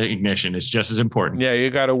ignition. It's just as important. Yeah, you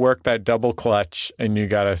got to work that double clutch, and you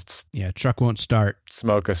got to truck won't start.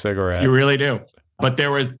 Smoke a cigarette. You really do. But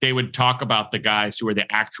they would talk about the guys who were the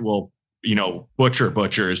actual,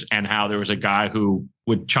 butchers, and how there was a guy who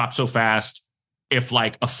would chop so fast. If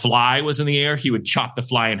like a fly was in the air, he would chop the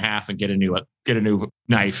fly in half and get a new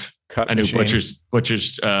knife, cut a new machine.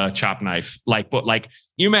 butcher's chop knife. But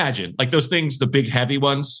you imagine like those things, the big heavy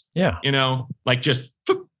ones. Yeah, like just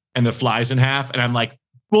and the flies in half, and I'm like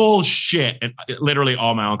bullshit. And literally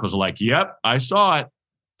all my uncles are like, "Yep, I saw it.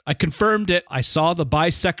 I confirmed it. I saw the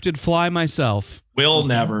bisected fly myself." We'll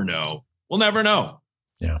never know. We'll never know.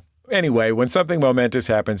 Yeah. Anyway, when something momentous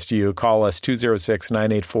happens to you, call us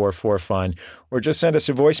 206-984-4FUN or just send us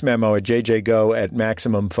a voice memo at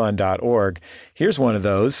jjgo@maximumfun.org. Here's one of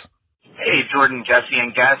those. Hey, Jordan, Jesse,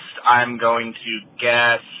 and guest. I'm going to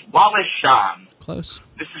guess Wallace Shawn. Close.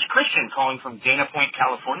 This is Christian calling from Dana Point,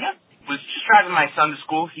 California. Was just driving my son to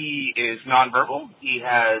school. He is nonverbal. He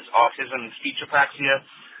has autism and speech apraxia,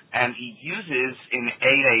 and he uses an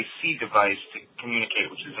AAC device to communicate,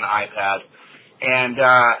 which is an iPad. And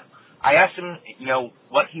I asked him,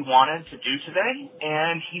 what he wanted to do today,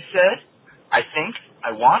 and he said, I think I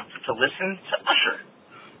want to listen to Usher,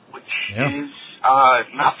 which is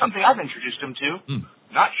not something I've introduced him to.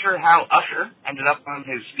 Not sure how Usher ended up on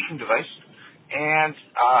his speaking device, and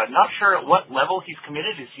not sure at what level he's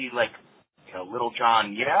committed. Is he like, Little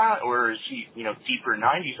John, or is he, deeper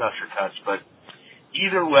 90s Usher cuts? But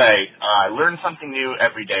either way, I learn something new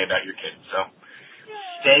every day about your kids, so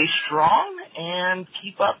stay strong and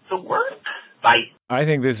keep up the work. Bye. I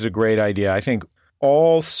think this is a great idea. I think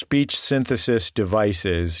all speech synthesis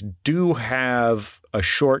devices do have a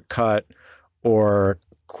shortcut or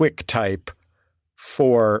quick type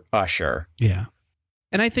for Usher. Yeah.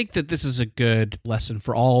 And I think that this is a good lesson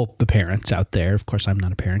for all the parents out there. Of course, I'm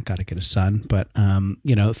not a parent, got to get a son. But,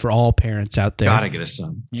 for all parents out there. Got to get a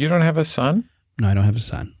son. You don't have a son? No, I don't have a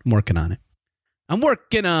son. I'm working on it.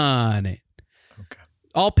 Okay.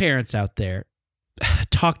 All parents out there,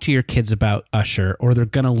 talk to your kids about Usher, or they're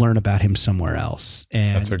going to learn about him somewhere else.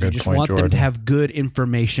 And that's a good you just point, want Jordan. them to have good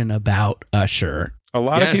information about Usher. A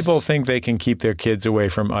lot of people think they can keep their kids away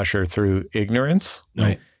from Usher through ignorance.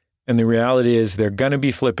 Right. And the reality is they're going to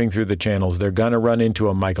be flipping through the channels. They're going to run into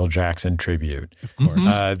a Michael Jackson tribute. Of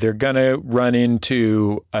course. They're going to run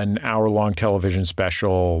into an hour-long television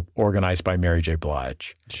special organized by Mary J.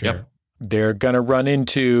 Blige. Sure. Yep. They're going to run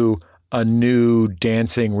into a new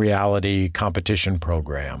dancing reality competition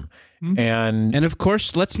program. And of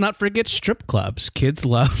course, let's not forget strip clubs. Kids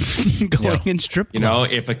love going in strip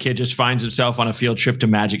clubs. If a kid just finds himself on a field trip to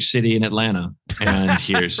Magic City in Atlanta and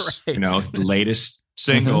here's, Right. The latest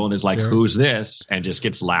single and is like, who's this? And just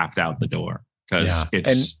gets laughed out the door. Because it's...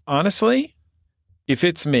 And honestly, if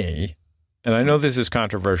it's me, and I know this is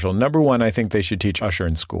controversial, number one, I think they should teach Usher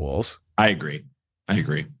in schools. I agree.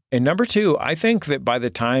 And number two, I think that by the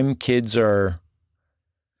time kids are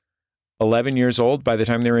 11 years old, by the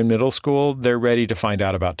time they're in middle school, they're ready to find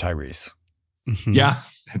out about Tyrese. Mm-hmm. Yeah,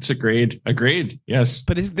 that's agreed. Yes.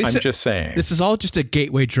 But I'm just saying. This is all just a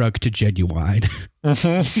gateway drug to Genuine.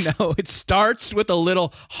 No, it starts with a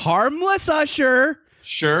little harmless Usher.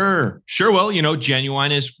 Sure. Well,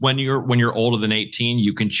 Genuine is when you're older than 18,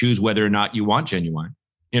 you can choose whether or not you want Genuine.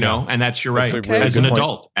 And that's your right. That's a really as good an point.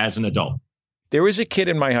 adult. As an adult. There was a kid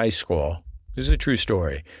in my high school. This is a true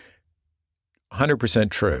story. 100%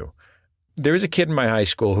 true. There was a kid in my high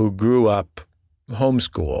school who grew up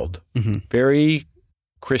homeschooled, very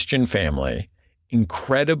Christian family,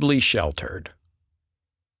 incredibly sheltered,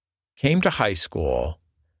 came to high school,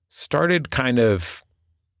 started kind of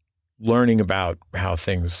learning about how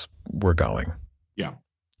things were going. Yeah.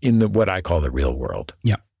 In what I call the real world.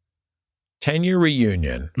 Yeah. 10-year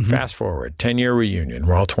reunion, fast forward, 10-year reunion.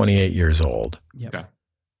 We're all 28 years old. Yep. Okay.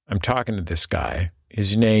 I'm talking to this guy.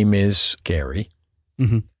 His name is Gary.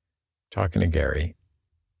 Talking to Gary.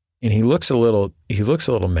 And he looks a little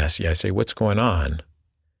messy. I say, what's going on?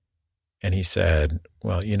 And he said,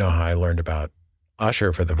 well, you know how I learned about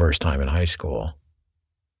Usher for the first time in high school.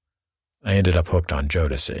 I ended up hooked on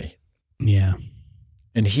Jodeci. Yeah.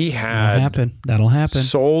 And he had That'll happen.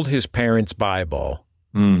 sold his parents' Bible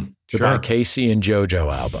to buy Casey and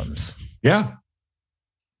JoJo albums. Yeah.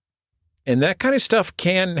 And that kind of stuff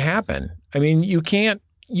can happen. I mean, you can't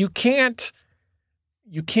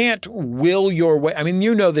will your way. I mean,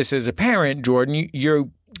 you know this as a parent, Jordan. You're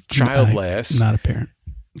childless. Not a parent.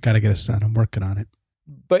 Got to get a son. I'm working on it.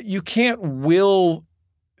 But you can't will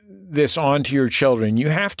this onto your children. You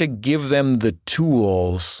have to give them the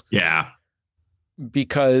tools. Yeah.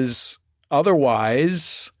 Because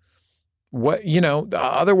otherwise,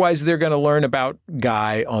 otherwise they're going to learn about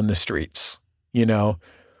Guy on the streets. You know,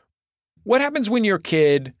 what happens when your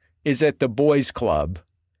kid is at the boys' club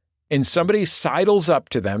and somebody sidles up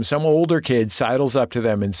to them, some older kid sidles up to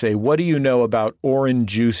them and say, "What do you know about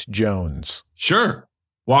Orange Juice Jones?" Sure.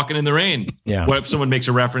 Walking in the rain. Yeah. What if someone makes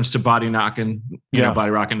a reference to body rocking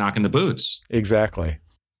the boots? Exactly.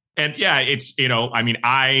 And yeah, it's,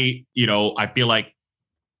 I feel like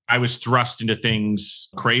I was thrust into things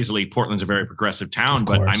crazily. Portland's a very progressive town,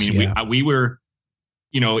 but I mean, we were,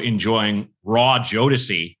 enjoying raw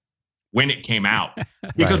Jodeci when it came out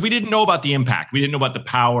because we didn't know about the impact. We didn't know about the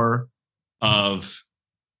power of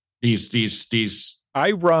these.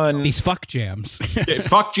 I run these fuck jams,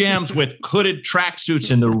 with hooded tracksuits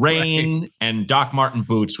in the rain and Doc Marten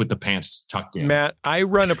boots with the pants tucked in. Matt, I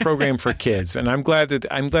run a program for kids, and I'm glad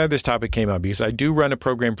this topic came up because I do run a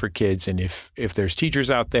program for kids. And if there's teachers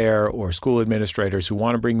out there or school administrators who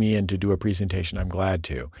want to bring me in to do a presentation, I'm glad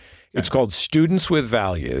to. Okay. It's called Students with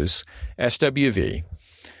Values, SWV.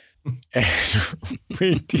 And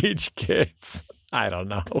we teach kids, I don't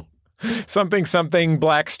know, something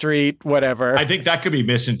Black Street, whatever. I think that could be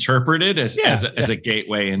misinterpreted as a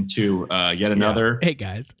gateway into yet another. Hey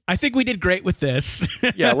guys, I think we did great with this.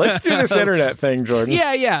 Yeah, let's do this internet thing, Jordan.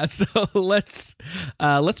 Yeah. So let's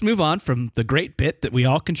move on from the great bit that we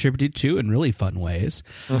all contributed to in really fun ways.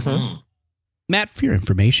 Mm-hmm. Matt, for your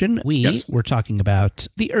information, we were talking about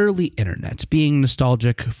the early internet, being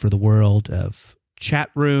nostalgic for the world of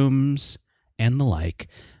chat rooms and the like.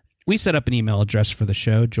 We set up an email address for the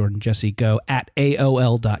show,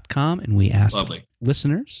 jordanjessego@aol.com, and we asked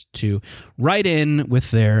listeners to write in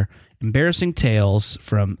with their embarrassing tales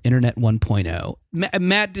from Internet 1.0.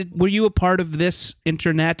 Matt, were you a part of this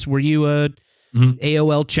internet? Were you a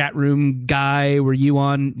AOL chat room guy? Were you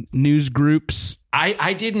on news groups?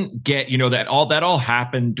 I didn't get, that all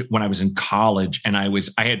happened when I was in college, and I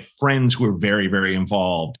had friends who were very, very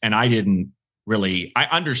involved, and I didn't really, I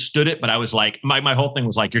understood it, but I was like, my whole thing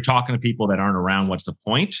was like, you're talking to people that aren't around. What's the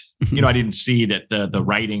point? I didn't see that the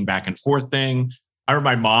writing back and forth thing. I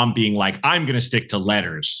remember my mom being like, I'm going to stick to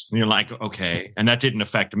letters. And you're like, okay. And that didn't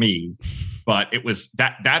affect me, but it was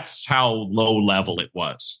that's how low level it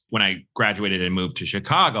was. When I graduated and moved to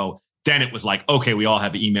Chicago, then it was like, okay, we all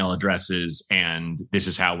have email addresses and this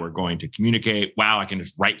is how we're going to communicate. Wow, I can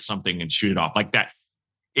just write something and shoot it off like that.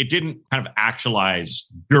 It didn't kind of actualize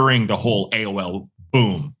during the whole AOL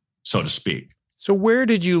boom, so to speak. So where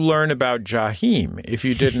did you learn about Jaheim if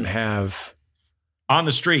you didn't have on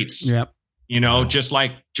the streets? Yep. Just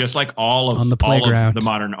like all of the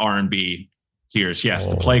modern R&B tiers. Yes,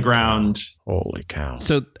 the playground. Holy cow.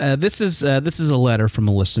 So this is a letter from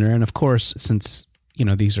a listener, and of course, since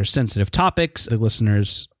these are sensitive topics, the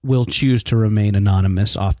listeners will choose to remain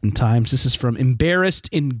anonymous oftentimes. This is from Embarrassed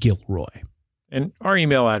in Gilroy. And our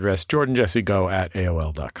email address,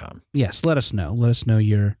 jordanjessego@aol.com. Yes, let us know. Let us know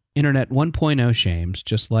your Internet 1.0 shames,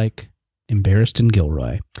 just like Embarrassed in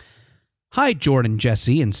Gilroy. Hi, Jordan,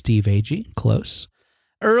 Jesse, and Steve Agee. Close.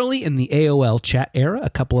 Early in the AOL chat era, a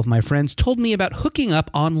couple of my friends told me about hooking up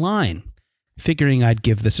online. Figuring I'd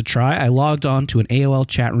give this a try, I logged on to an AOL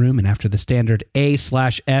chat room, and after the standard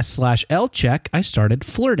A/S/L check, I started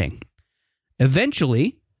flirting.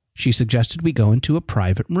 Eventually, she suggested we go into a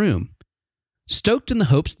private room. Stoked in the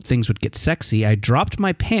hopes that things would get sexy, I dropped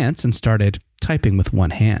my pants and started typing with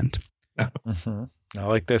one hand. Mm-hmm. I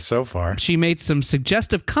like this so far. She made some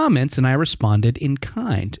suggestive comments, and I responded in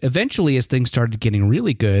kind. Eventually, as things started getting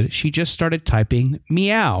really good, she just started typing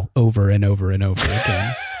meow over and over and over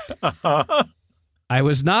again. I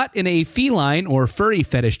was not in a feline or furry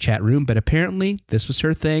fetish chat room, but apparently this was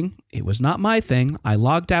her thing. It was not my thing. I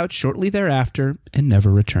logged out shortly thereafter and never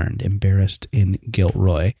returned. Embarrassed in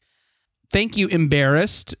Gilroy. Thank you,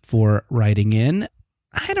 Embarrassed, for writing in.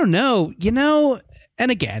 I don't know, and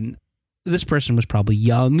again, this person was probably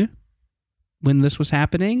young when this was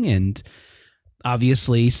happening, and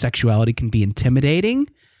obviously sexuality can be intimidating.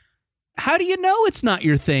 How do you know it's not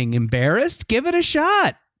your thing, Embarrassed? Give it a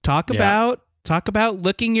shot. Talk about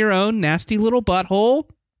licking your own nasty little butthole.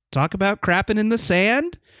 Talk about crapping in the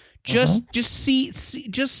sand. Just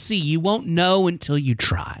see. You won't know until you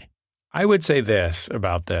try. I would say this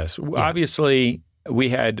about this. Yeah. Obviously, we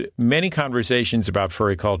had many conversations about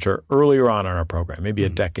furry culture earlier on in our program, maybe a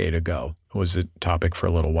decade ago. It was a topic for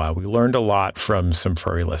a little while. We learned a lot from some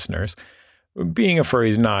furry listeners. Being a furry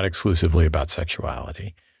is not exclusively about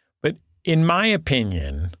sexuality. But in my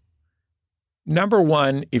opinion, number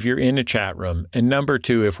one, if you're in a chat room, and number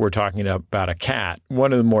two, if we're talking about a cat,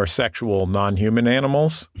 one of the more sexual non-human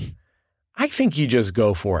animals, I think you just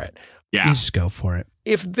go for it. Yeah. You just go for it.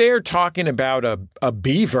 If they're talking about a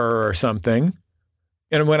beaver or something,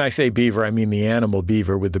 and when I say beaver, I mean the animal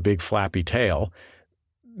beaver with the big flappy tail,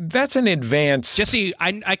 that's an advanced... Jesse,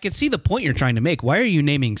 I can see the point you're trying to make. Why are you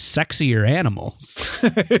naming sexier animals?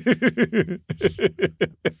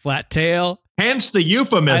 Flat tail. Hence the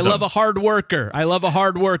euphemism. I love a hard worker,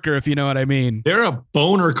 if you know what I mean. They're a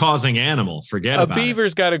boner-causing animal. Forget about it. A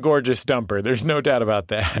beaver's got a gorgeous dumper. There's no doubt about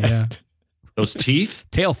that. Yeah. Those teeth?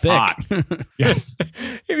 Tail thick. Yeah.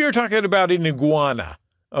 If you're talking about an iguana,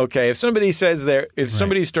 okay, if somebody says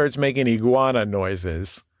somebody starts making iguana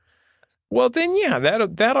noises, well, then, yeah,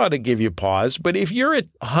 that ought to give you pause. But if you're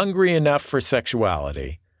hungry enough for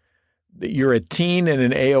sexuality, that you're a teen in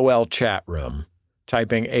an AOL chat room,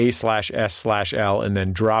 typing A/S/L and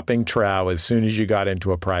then dropping trow as soon as you got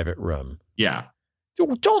into a private room. Yeah.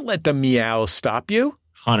 Don't let the meows stop you.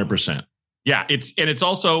 100%. Yeah. It's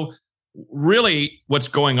also really what's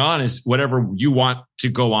going on is whatever you want to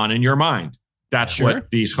go on in your mind. That's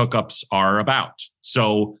what these hookups are about.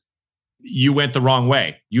 So you went the wrong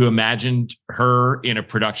way. You imagined her in a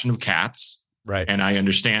production of Cats. Right. And I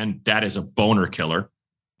understand that is a boner killer.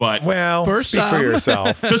 But speak for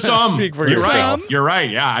yourself. To some. Speak for You're yourself. right. You're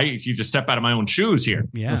right. Yeah. You just step out of my own shoes here.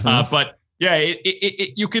 Yeah. But yeah,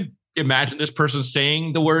 you could imagine this person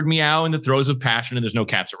saying the word meow in the throes of passion and there's no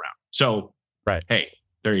cats around. So, hey,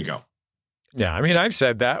 there you go. Yeah. I mean, I've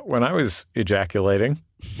said that when I was ejaculating.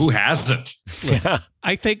 Who hasn't? Yeah.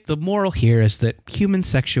 I think the moral here is that human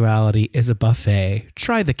sexuality is a buffet.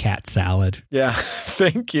 Try the cat salad. Yeah.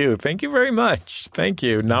 Thank you. Thank you very much. Thank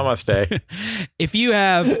you. Namaste. If you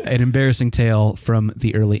have an embarrassing tale from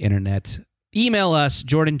the early internet, email us,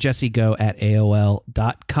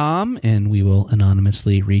 jordanjessego@aol.com, and we will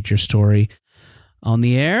anonymously read your story on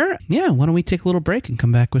the air. Yeah, why don't we take a little break and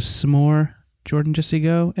come back with some more Jordan Jesse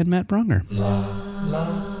Go and Matt Braunger.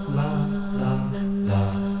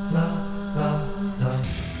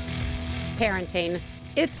 Parenting.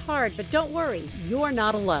 It's hard, but don't worry, you're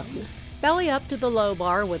not alone. Belly up to the low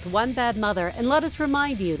bar with One Bad Mother and let us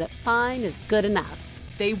remind you that fine is good enough.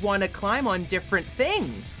 They want to climb on different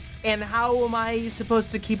things. And how am I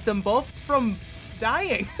supposed to keep them both from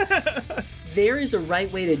dying? There is a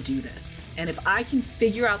right way to do this. And if I can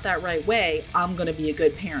figure out that right way, I'm going to be a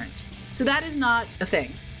good parent. So that is not a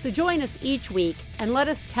thing. So join us each week and let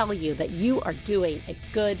us tell you that you are doing a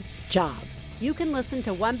good job. You can listen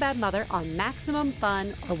to One Bad Mother on Maximum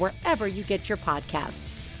Fun or wherever you get your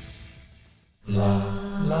podcasts.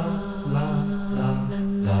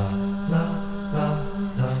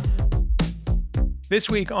 This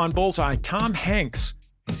week on Bullseye, Tom Hanks,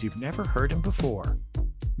 as you've never heard him before.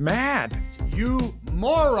 Mad. You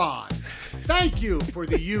moron. Thank you for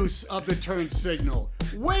the use of the turn signal.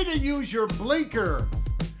 Way to use your blinker,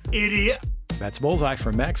 idiot. That's Bullseye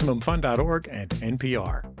from MaximumFun.org and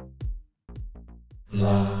NPR.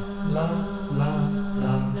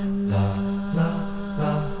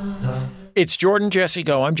 It's Jordan Jesse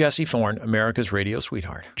Go. I'm Jesse Thorne, America's radio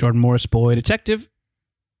sweetheart. Jordan Morris, boy detective.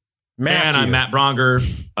 Matthew. And I'm Matt Braunger,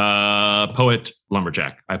 poet,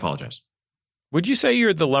 lumberjack. I apologize. Would you say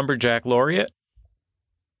you're the lumberjack laureate?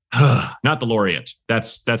 Not the laureate.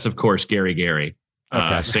 That's of course Gary.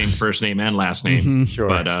 Okay. Same first name and last name. Mm-hmm. Sure.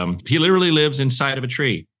 But he literally lives inside of a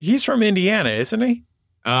tree. He's from Indiana, isn't he?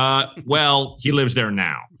 Well, he lives there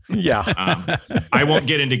now. Yeah. I won't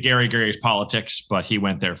get into Gary's politics, but he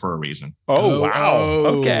went there for a reason. Oh, wow.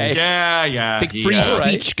 Okay. Yeah. Big free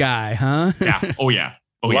speech guy, huh? Yeah. Oh, yeah.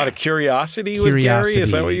 A lot of curiosity with Gary.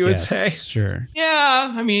 Is that what you would say? Sure.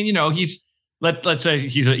 Yeah. I mean, he's let's say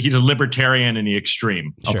he's a libertarian in the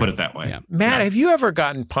extreme. I'll put it that way. Yeah. Matt, have you ever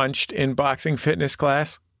gotten punched in boxing fitness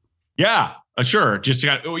class? Yeah, sure. Just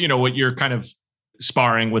got what you're kind of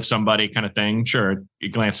sparring with somebody kind of thing. Sure, it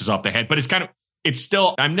glances off the head, but it's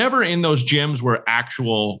still. I'm never in those gyms where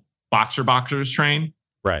actual boxers train.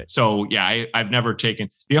 Right. So yeah, I've never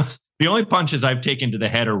taken the only punches I've taken to the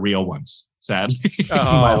head are real ones. Sadly, in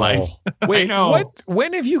my life. Wait, what?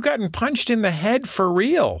 When have you gotten punched in the head for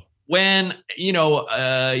real? When,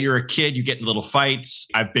 you're a kid, you get in little fights.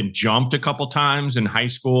 I've been jumped a couple times in high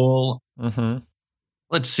school. Mm-hmm.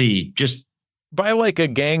 Let's see, just by like a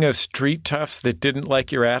gang of street toughs that didn't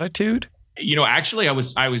like your attitude? Actually, I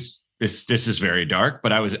was. This is very dark,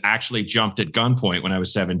 but I was actually jumped at gunpoint when I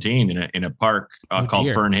was 17 in a park called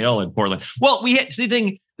Fern Hill in Portland. Well,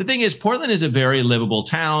 the thing is, Portland is a very livable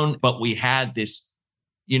town, but we had this,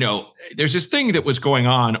 there's this thing that was going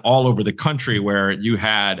on all over the country where you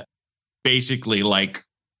had basically like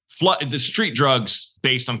the street drugs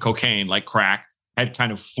based on cocaine, like crack, had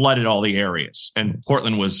kind of flooded all the areas, and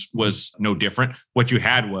Portland was no different. What you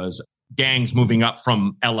had was gangs moving up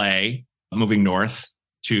from LA, moving north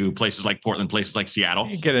to places like Portland, places like Seattle.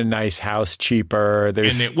 You get a nice house cheaper.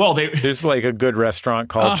 There's like a good restaurant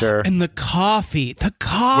culture. And the coffee. The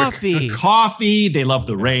coffee. They love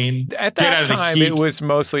the rain. At that time, it was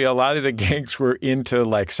mostly a lot of the gangs were into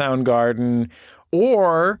like Soundgarden,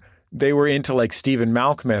 or they were into like Stephen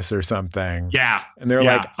Malkmus or something. Yeah. And they're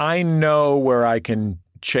like, I know where I can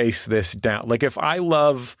chase this down. Like if I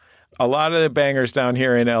love... A lot of the bangers down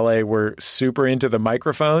here in LA were super into the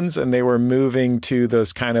microphones, and they were moving to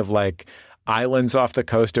those kind of like islands off the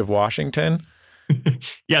coast of Washington.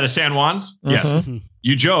 Yeah, the San Juans. Mm-hmm. Yes.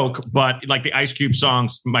 You joke, but like the Ice Cube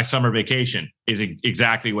songs, My Summer Vacation is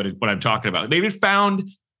exactly what I'm talking about. They found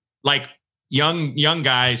like young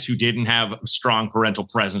guys who didn't have a strong parental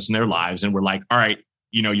presence in their lives and were like, all right,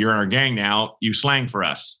 you're in our gang now, you slang for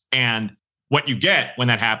us. And what you get when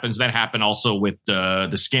that happened also with the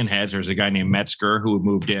skinheads. There's a guy named Metzger who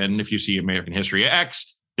moved in. If you see American History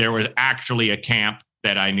X, there was actually a camp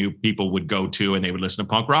that I knew people would go to, and they would listen to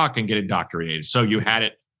punk rock and get indoctrinated. So you had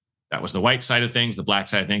it. That was the white side of things. The black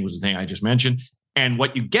side of things was the thing I just mentioned. And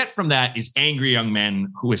what you get from that is angry young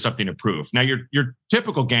men who has something to prove. Now, your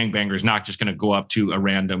typical gangbanger is not just going to go up to a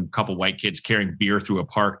random couple white kids carrying beer through a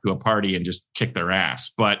park to a party and just kick their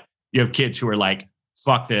ass. But you have kids who are like,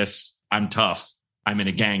 fuck this. I'm tough. I'm in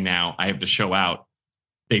a gang now. I have to show out.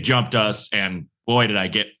 They jumped us, and boy, did I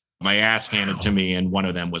get my ass handed to me. And one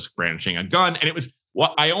of them was brandishing a gun. And it was,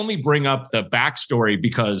 I only bring up the backstory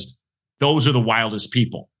because those are the wildest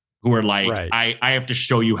people who are like, right. I have to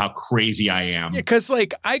show you how crazy I am. Yeah, because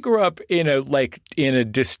like I grew up in a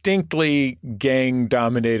distinctly gang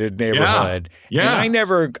dominated neighborhood. Yeah.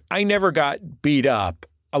 And I never got beat up.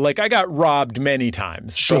 Like I got robbed many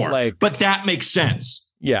times. Sure. But that makes sense.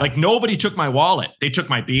 Yeah. Like nobody took my wallet. They took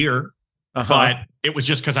my beer, but it was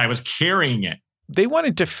just because I was carrying it. They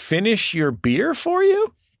wanted to finish your beer for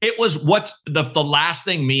you? It was what the last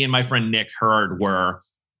thing me and my friend Nick heard were,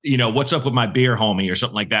 what's up with my beer, homie, or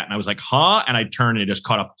something like that. And I was like, huh? And I turned and just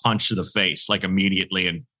caught a punch to the face like immediately,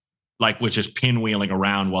 and like was just pinwheeling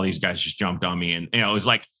around while these guys just jumped on me. And it was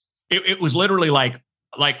like, it was literally like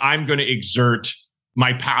I'm going to exert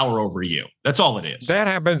my power over you. That's all it is. That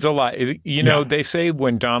happens a lot. They say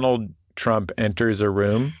when Donald Trump enters a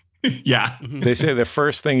room, yeah, they say the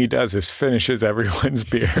first thing he does is finishes everyone's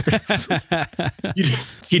beers.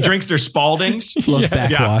 He drinks their Spaldings. Loves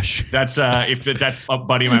backwash. That's if that's a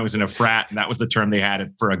buddy of mine was in a frat, and that was the term they had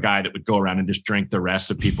for a guy that would go around and just drink the rest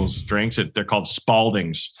of people's drinks. They're called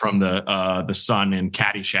Spaldings from the son in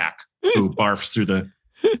Caddyshack who barfs through the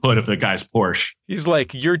hood of the guy's Porsche. He's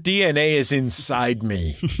like, your DNA is inside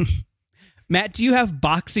me. Matt, do you have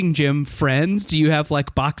boxing gym friends? Do you have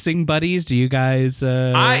like boxing buddies? Do you guys?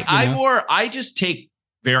 I just take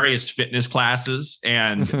various fitness classes,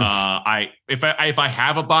 and if I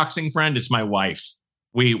have a boxing friend, it's my wife.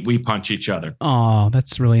 We punch each other. Oh,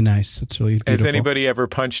 that's really nice. That's really beautiful. Has anybody ever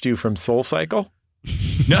punched you from Soul Cycle?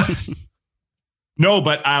 No. No,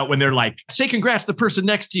 but when they're like, say congrats to the person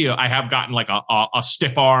next to you, I have gotten like a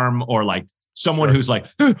stiff arm, or like someone who's like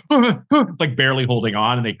barely holding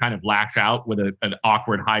on, and they kind of lash out with an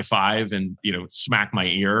awkward high five and, smack my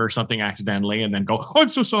ear or something accidentally, and then go, oh, I'm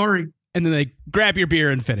so sorry. And then they grab your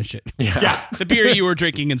beer and finish it. Yeah. The beer you were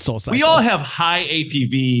drinking in Soul Cycle. We all have high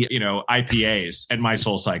APV, IPAs at my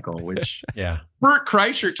Soul Cycle, which Bert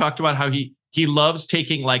Kreischer talked about how he loves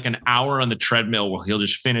taking like an hour on the treadmill where he'll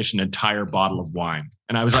just finish an entire bottle of wine.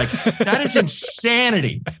 And I was like, that is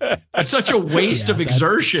insanity. That's such a waste of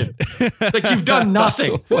exertion. Like you've done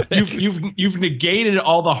nothing. You've negated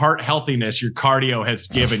all the heart healthiness your cardio has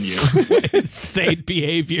given you. Insane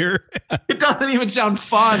behavior. It doesn't even sound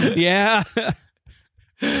fun. Yeah.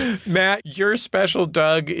 Matt, your special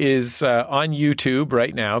Doug is on YouTube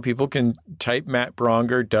right now. People can type Matt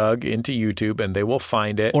Braunger Doug into YouTube and they will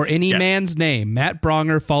find it. Or any man's name. Matt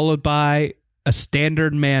Braunger followed by a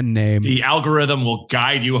standard man name. The algorithm will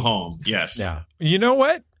guide you home. Yes. Yeah. You know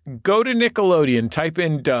what? Go to Nickelodeon, type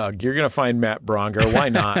in Doug. You're going to find Matt Braunger. Why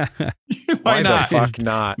not? Why not? the fuck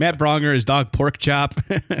not? Matt Braunger is Dog Pork Chop.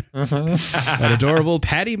 That adorable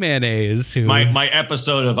Patty Mayonnaise. Who... My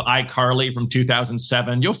episode of iCarly from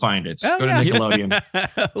 2007. You'll find it. Go to Nickelodeon.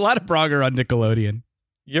 A lot of Braunger on Nickelodeon.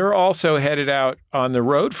 You're also headed out on the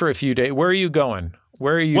road for a few days. Where are you going?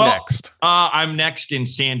 Where are you next? I'm next in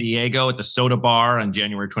San Diego at the Soda Bar on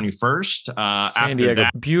January 21st. San Diego,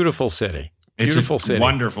 beautiful city. Beautiful city.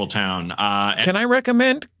 Wonderful town. Can I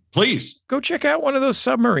recommend? Please. Go check out one of those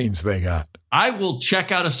submarines they got. I will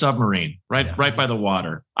check out a submarine right by the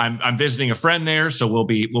water. I'm visiting a friend there, so we'll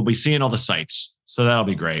be seeing all the sights. So that'll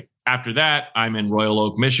be great. After that, I'm in Royal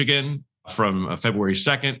Oak, Michigan from February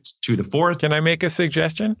 2nd to the 4th. Can I make a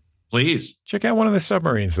suggestion? Please. Check out one of the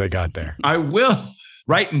submarines they got there. I will.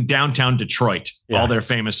 Right in downtown Detroit, all their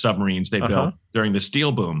famous submarines they built during the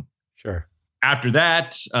steel boom. Sure. After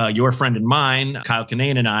that, your friend and mine, Kyle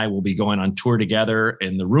Kinane, and I will be going on tour together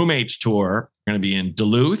in the Roommates Tour. We're going to be in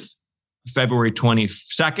Duluth, February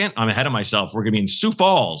 22nd. I'm ahead of myself. We're going to be in Sioux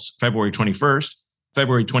Falls, February 21st.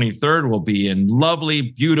 February 23rd, we'll be in lovely,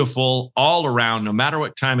 beautiful, all around, no matter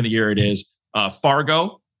what time of the year it is,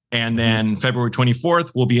 Fargo. And then February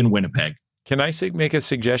 24th, we'll be in Winnipeg. Can I make a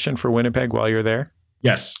suggestion for Winnipeg while you're there?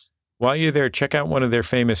 Yes. While you're there, check out one of their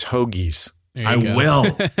famous hoagies. I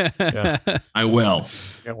will. I will.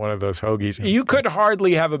 Get one of those hoagies. You could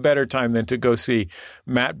hardly have a better time than to go see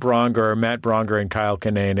Matt Braunger and Kyle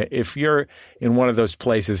Kinane. If you're in one of those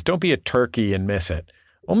places, don't be a turkey and miss it.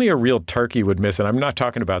 Only a real turkey would miss it. I'm not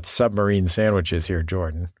talking about submarine sandwiches here,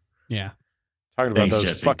 Jordan. Yeah. Talking about those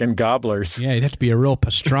Jesse. Fucking gobblers. Yeah, you'd have to be a real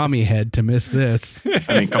pastrami head to miss this.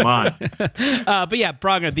 I mean, come on. But yeah,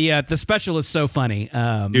 Braunger, the special is so funny. Dude,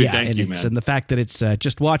 thank you, man. And the fact that it's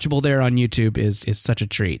just watchable there on YouTube is such a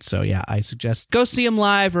treat. So yeah, I suggest go see him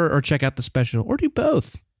live or check out the special or do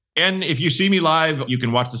both. And if you see me live, you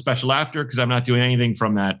can watch the special after because I'm not doing anything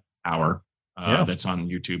from that hour that's on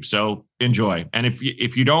YouTube. So enjoy. And if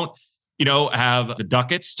you don't, have the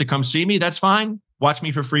ducats to come see me, that's fine. Watch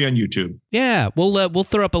me for free on YouTube. Yeah, we'll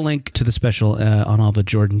throw up a link to the special on all the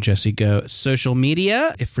Jordan Jesse Go social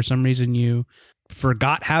media. If for some reason you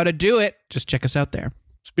forgot how to do it, just check us out there.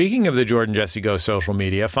 Speaking of the Jordan Jesse Go social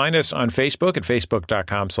media, find us on Facebook at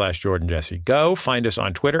facebook.com/Jordan Jesse Go. Find us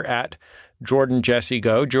on Twitter at Jordan Jesse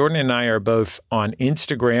Go. Jordan and I are both on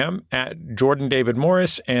Instagram at Jordan David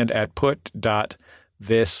Morris and at put.this.on.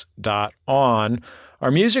 Our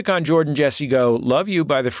music on Jordan Jesse Go, Love You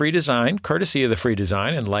by The Free Design, courtesy of The Free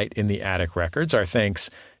Design and Light in the Attic Records. Our thanks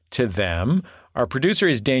to them. Our producer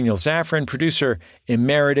is Daniel Zaffron, producer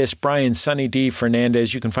emeritus Brian Sunny D.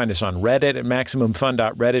 Fernandez. You can find us on Reddit at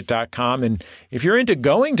MaximumFun.reddit.com. And if you're into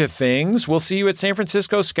going to things, we'll see you at San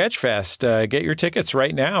Francisco Sketchfest. Get your tickets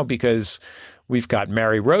right now because we've got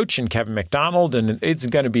Mary Roach and Kevin McDonald, and it's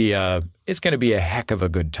going to be a heck of a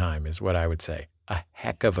good time, is what I would say. A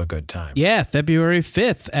heck of a good time. Yeah, February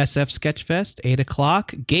 5th, SF Sketchfest, 8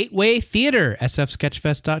 o'clock, Gateway Theater,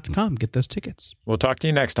 sfsketchfest.com. Get those tickets. We'll talk to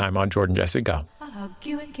you next time on Jordan Jesse Go. I'll hug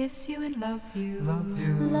you and kiss you and love you. Love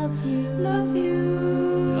you. Love you. Love you.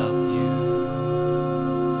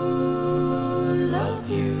 Love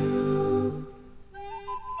you.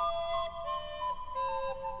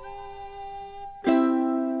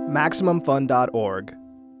 MaximumFun.org.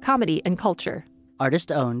 Comedy and culture.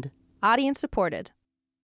 Artist owned. Audience supported.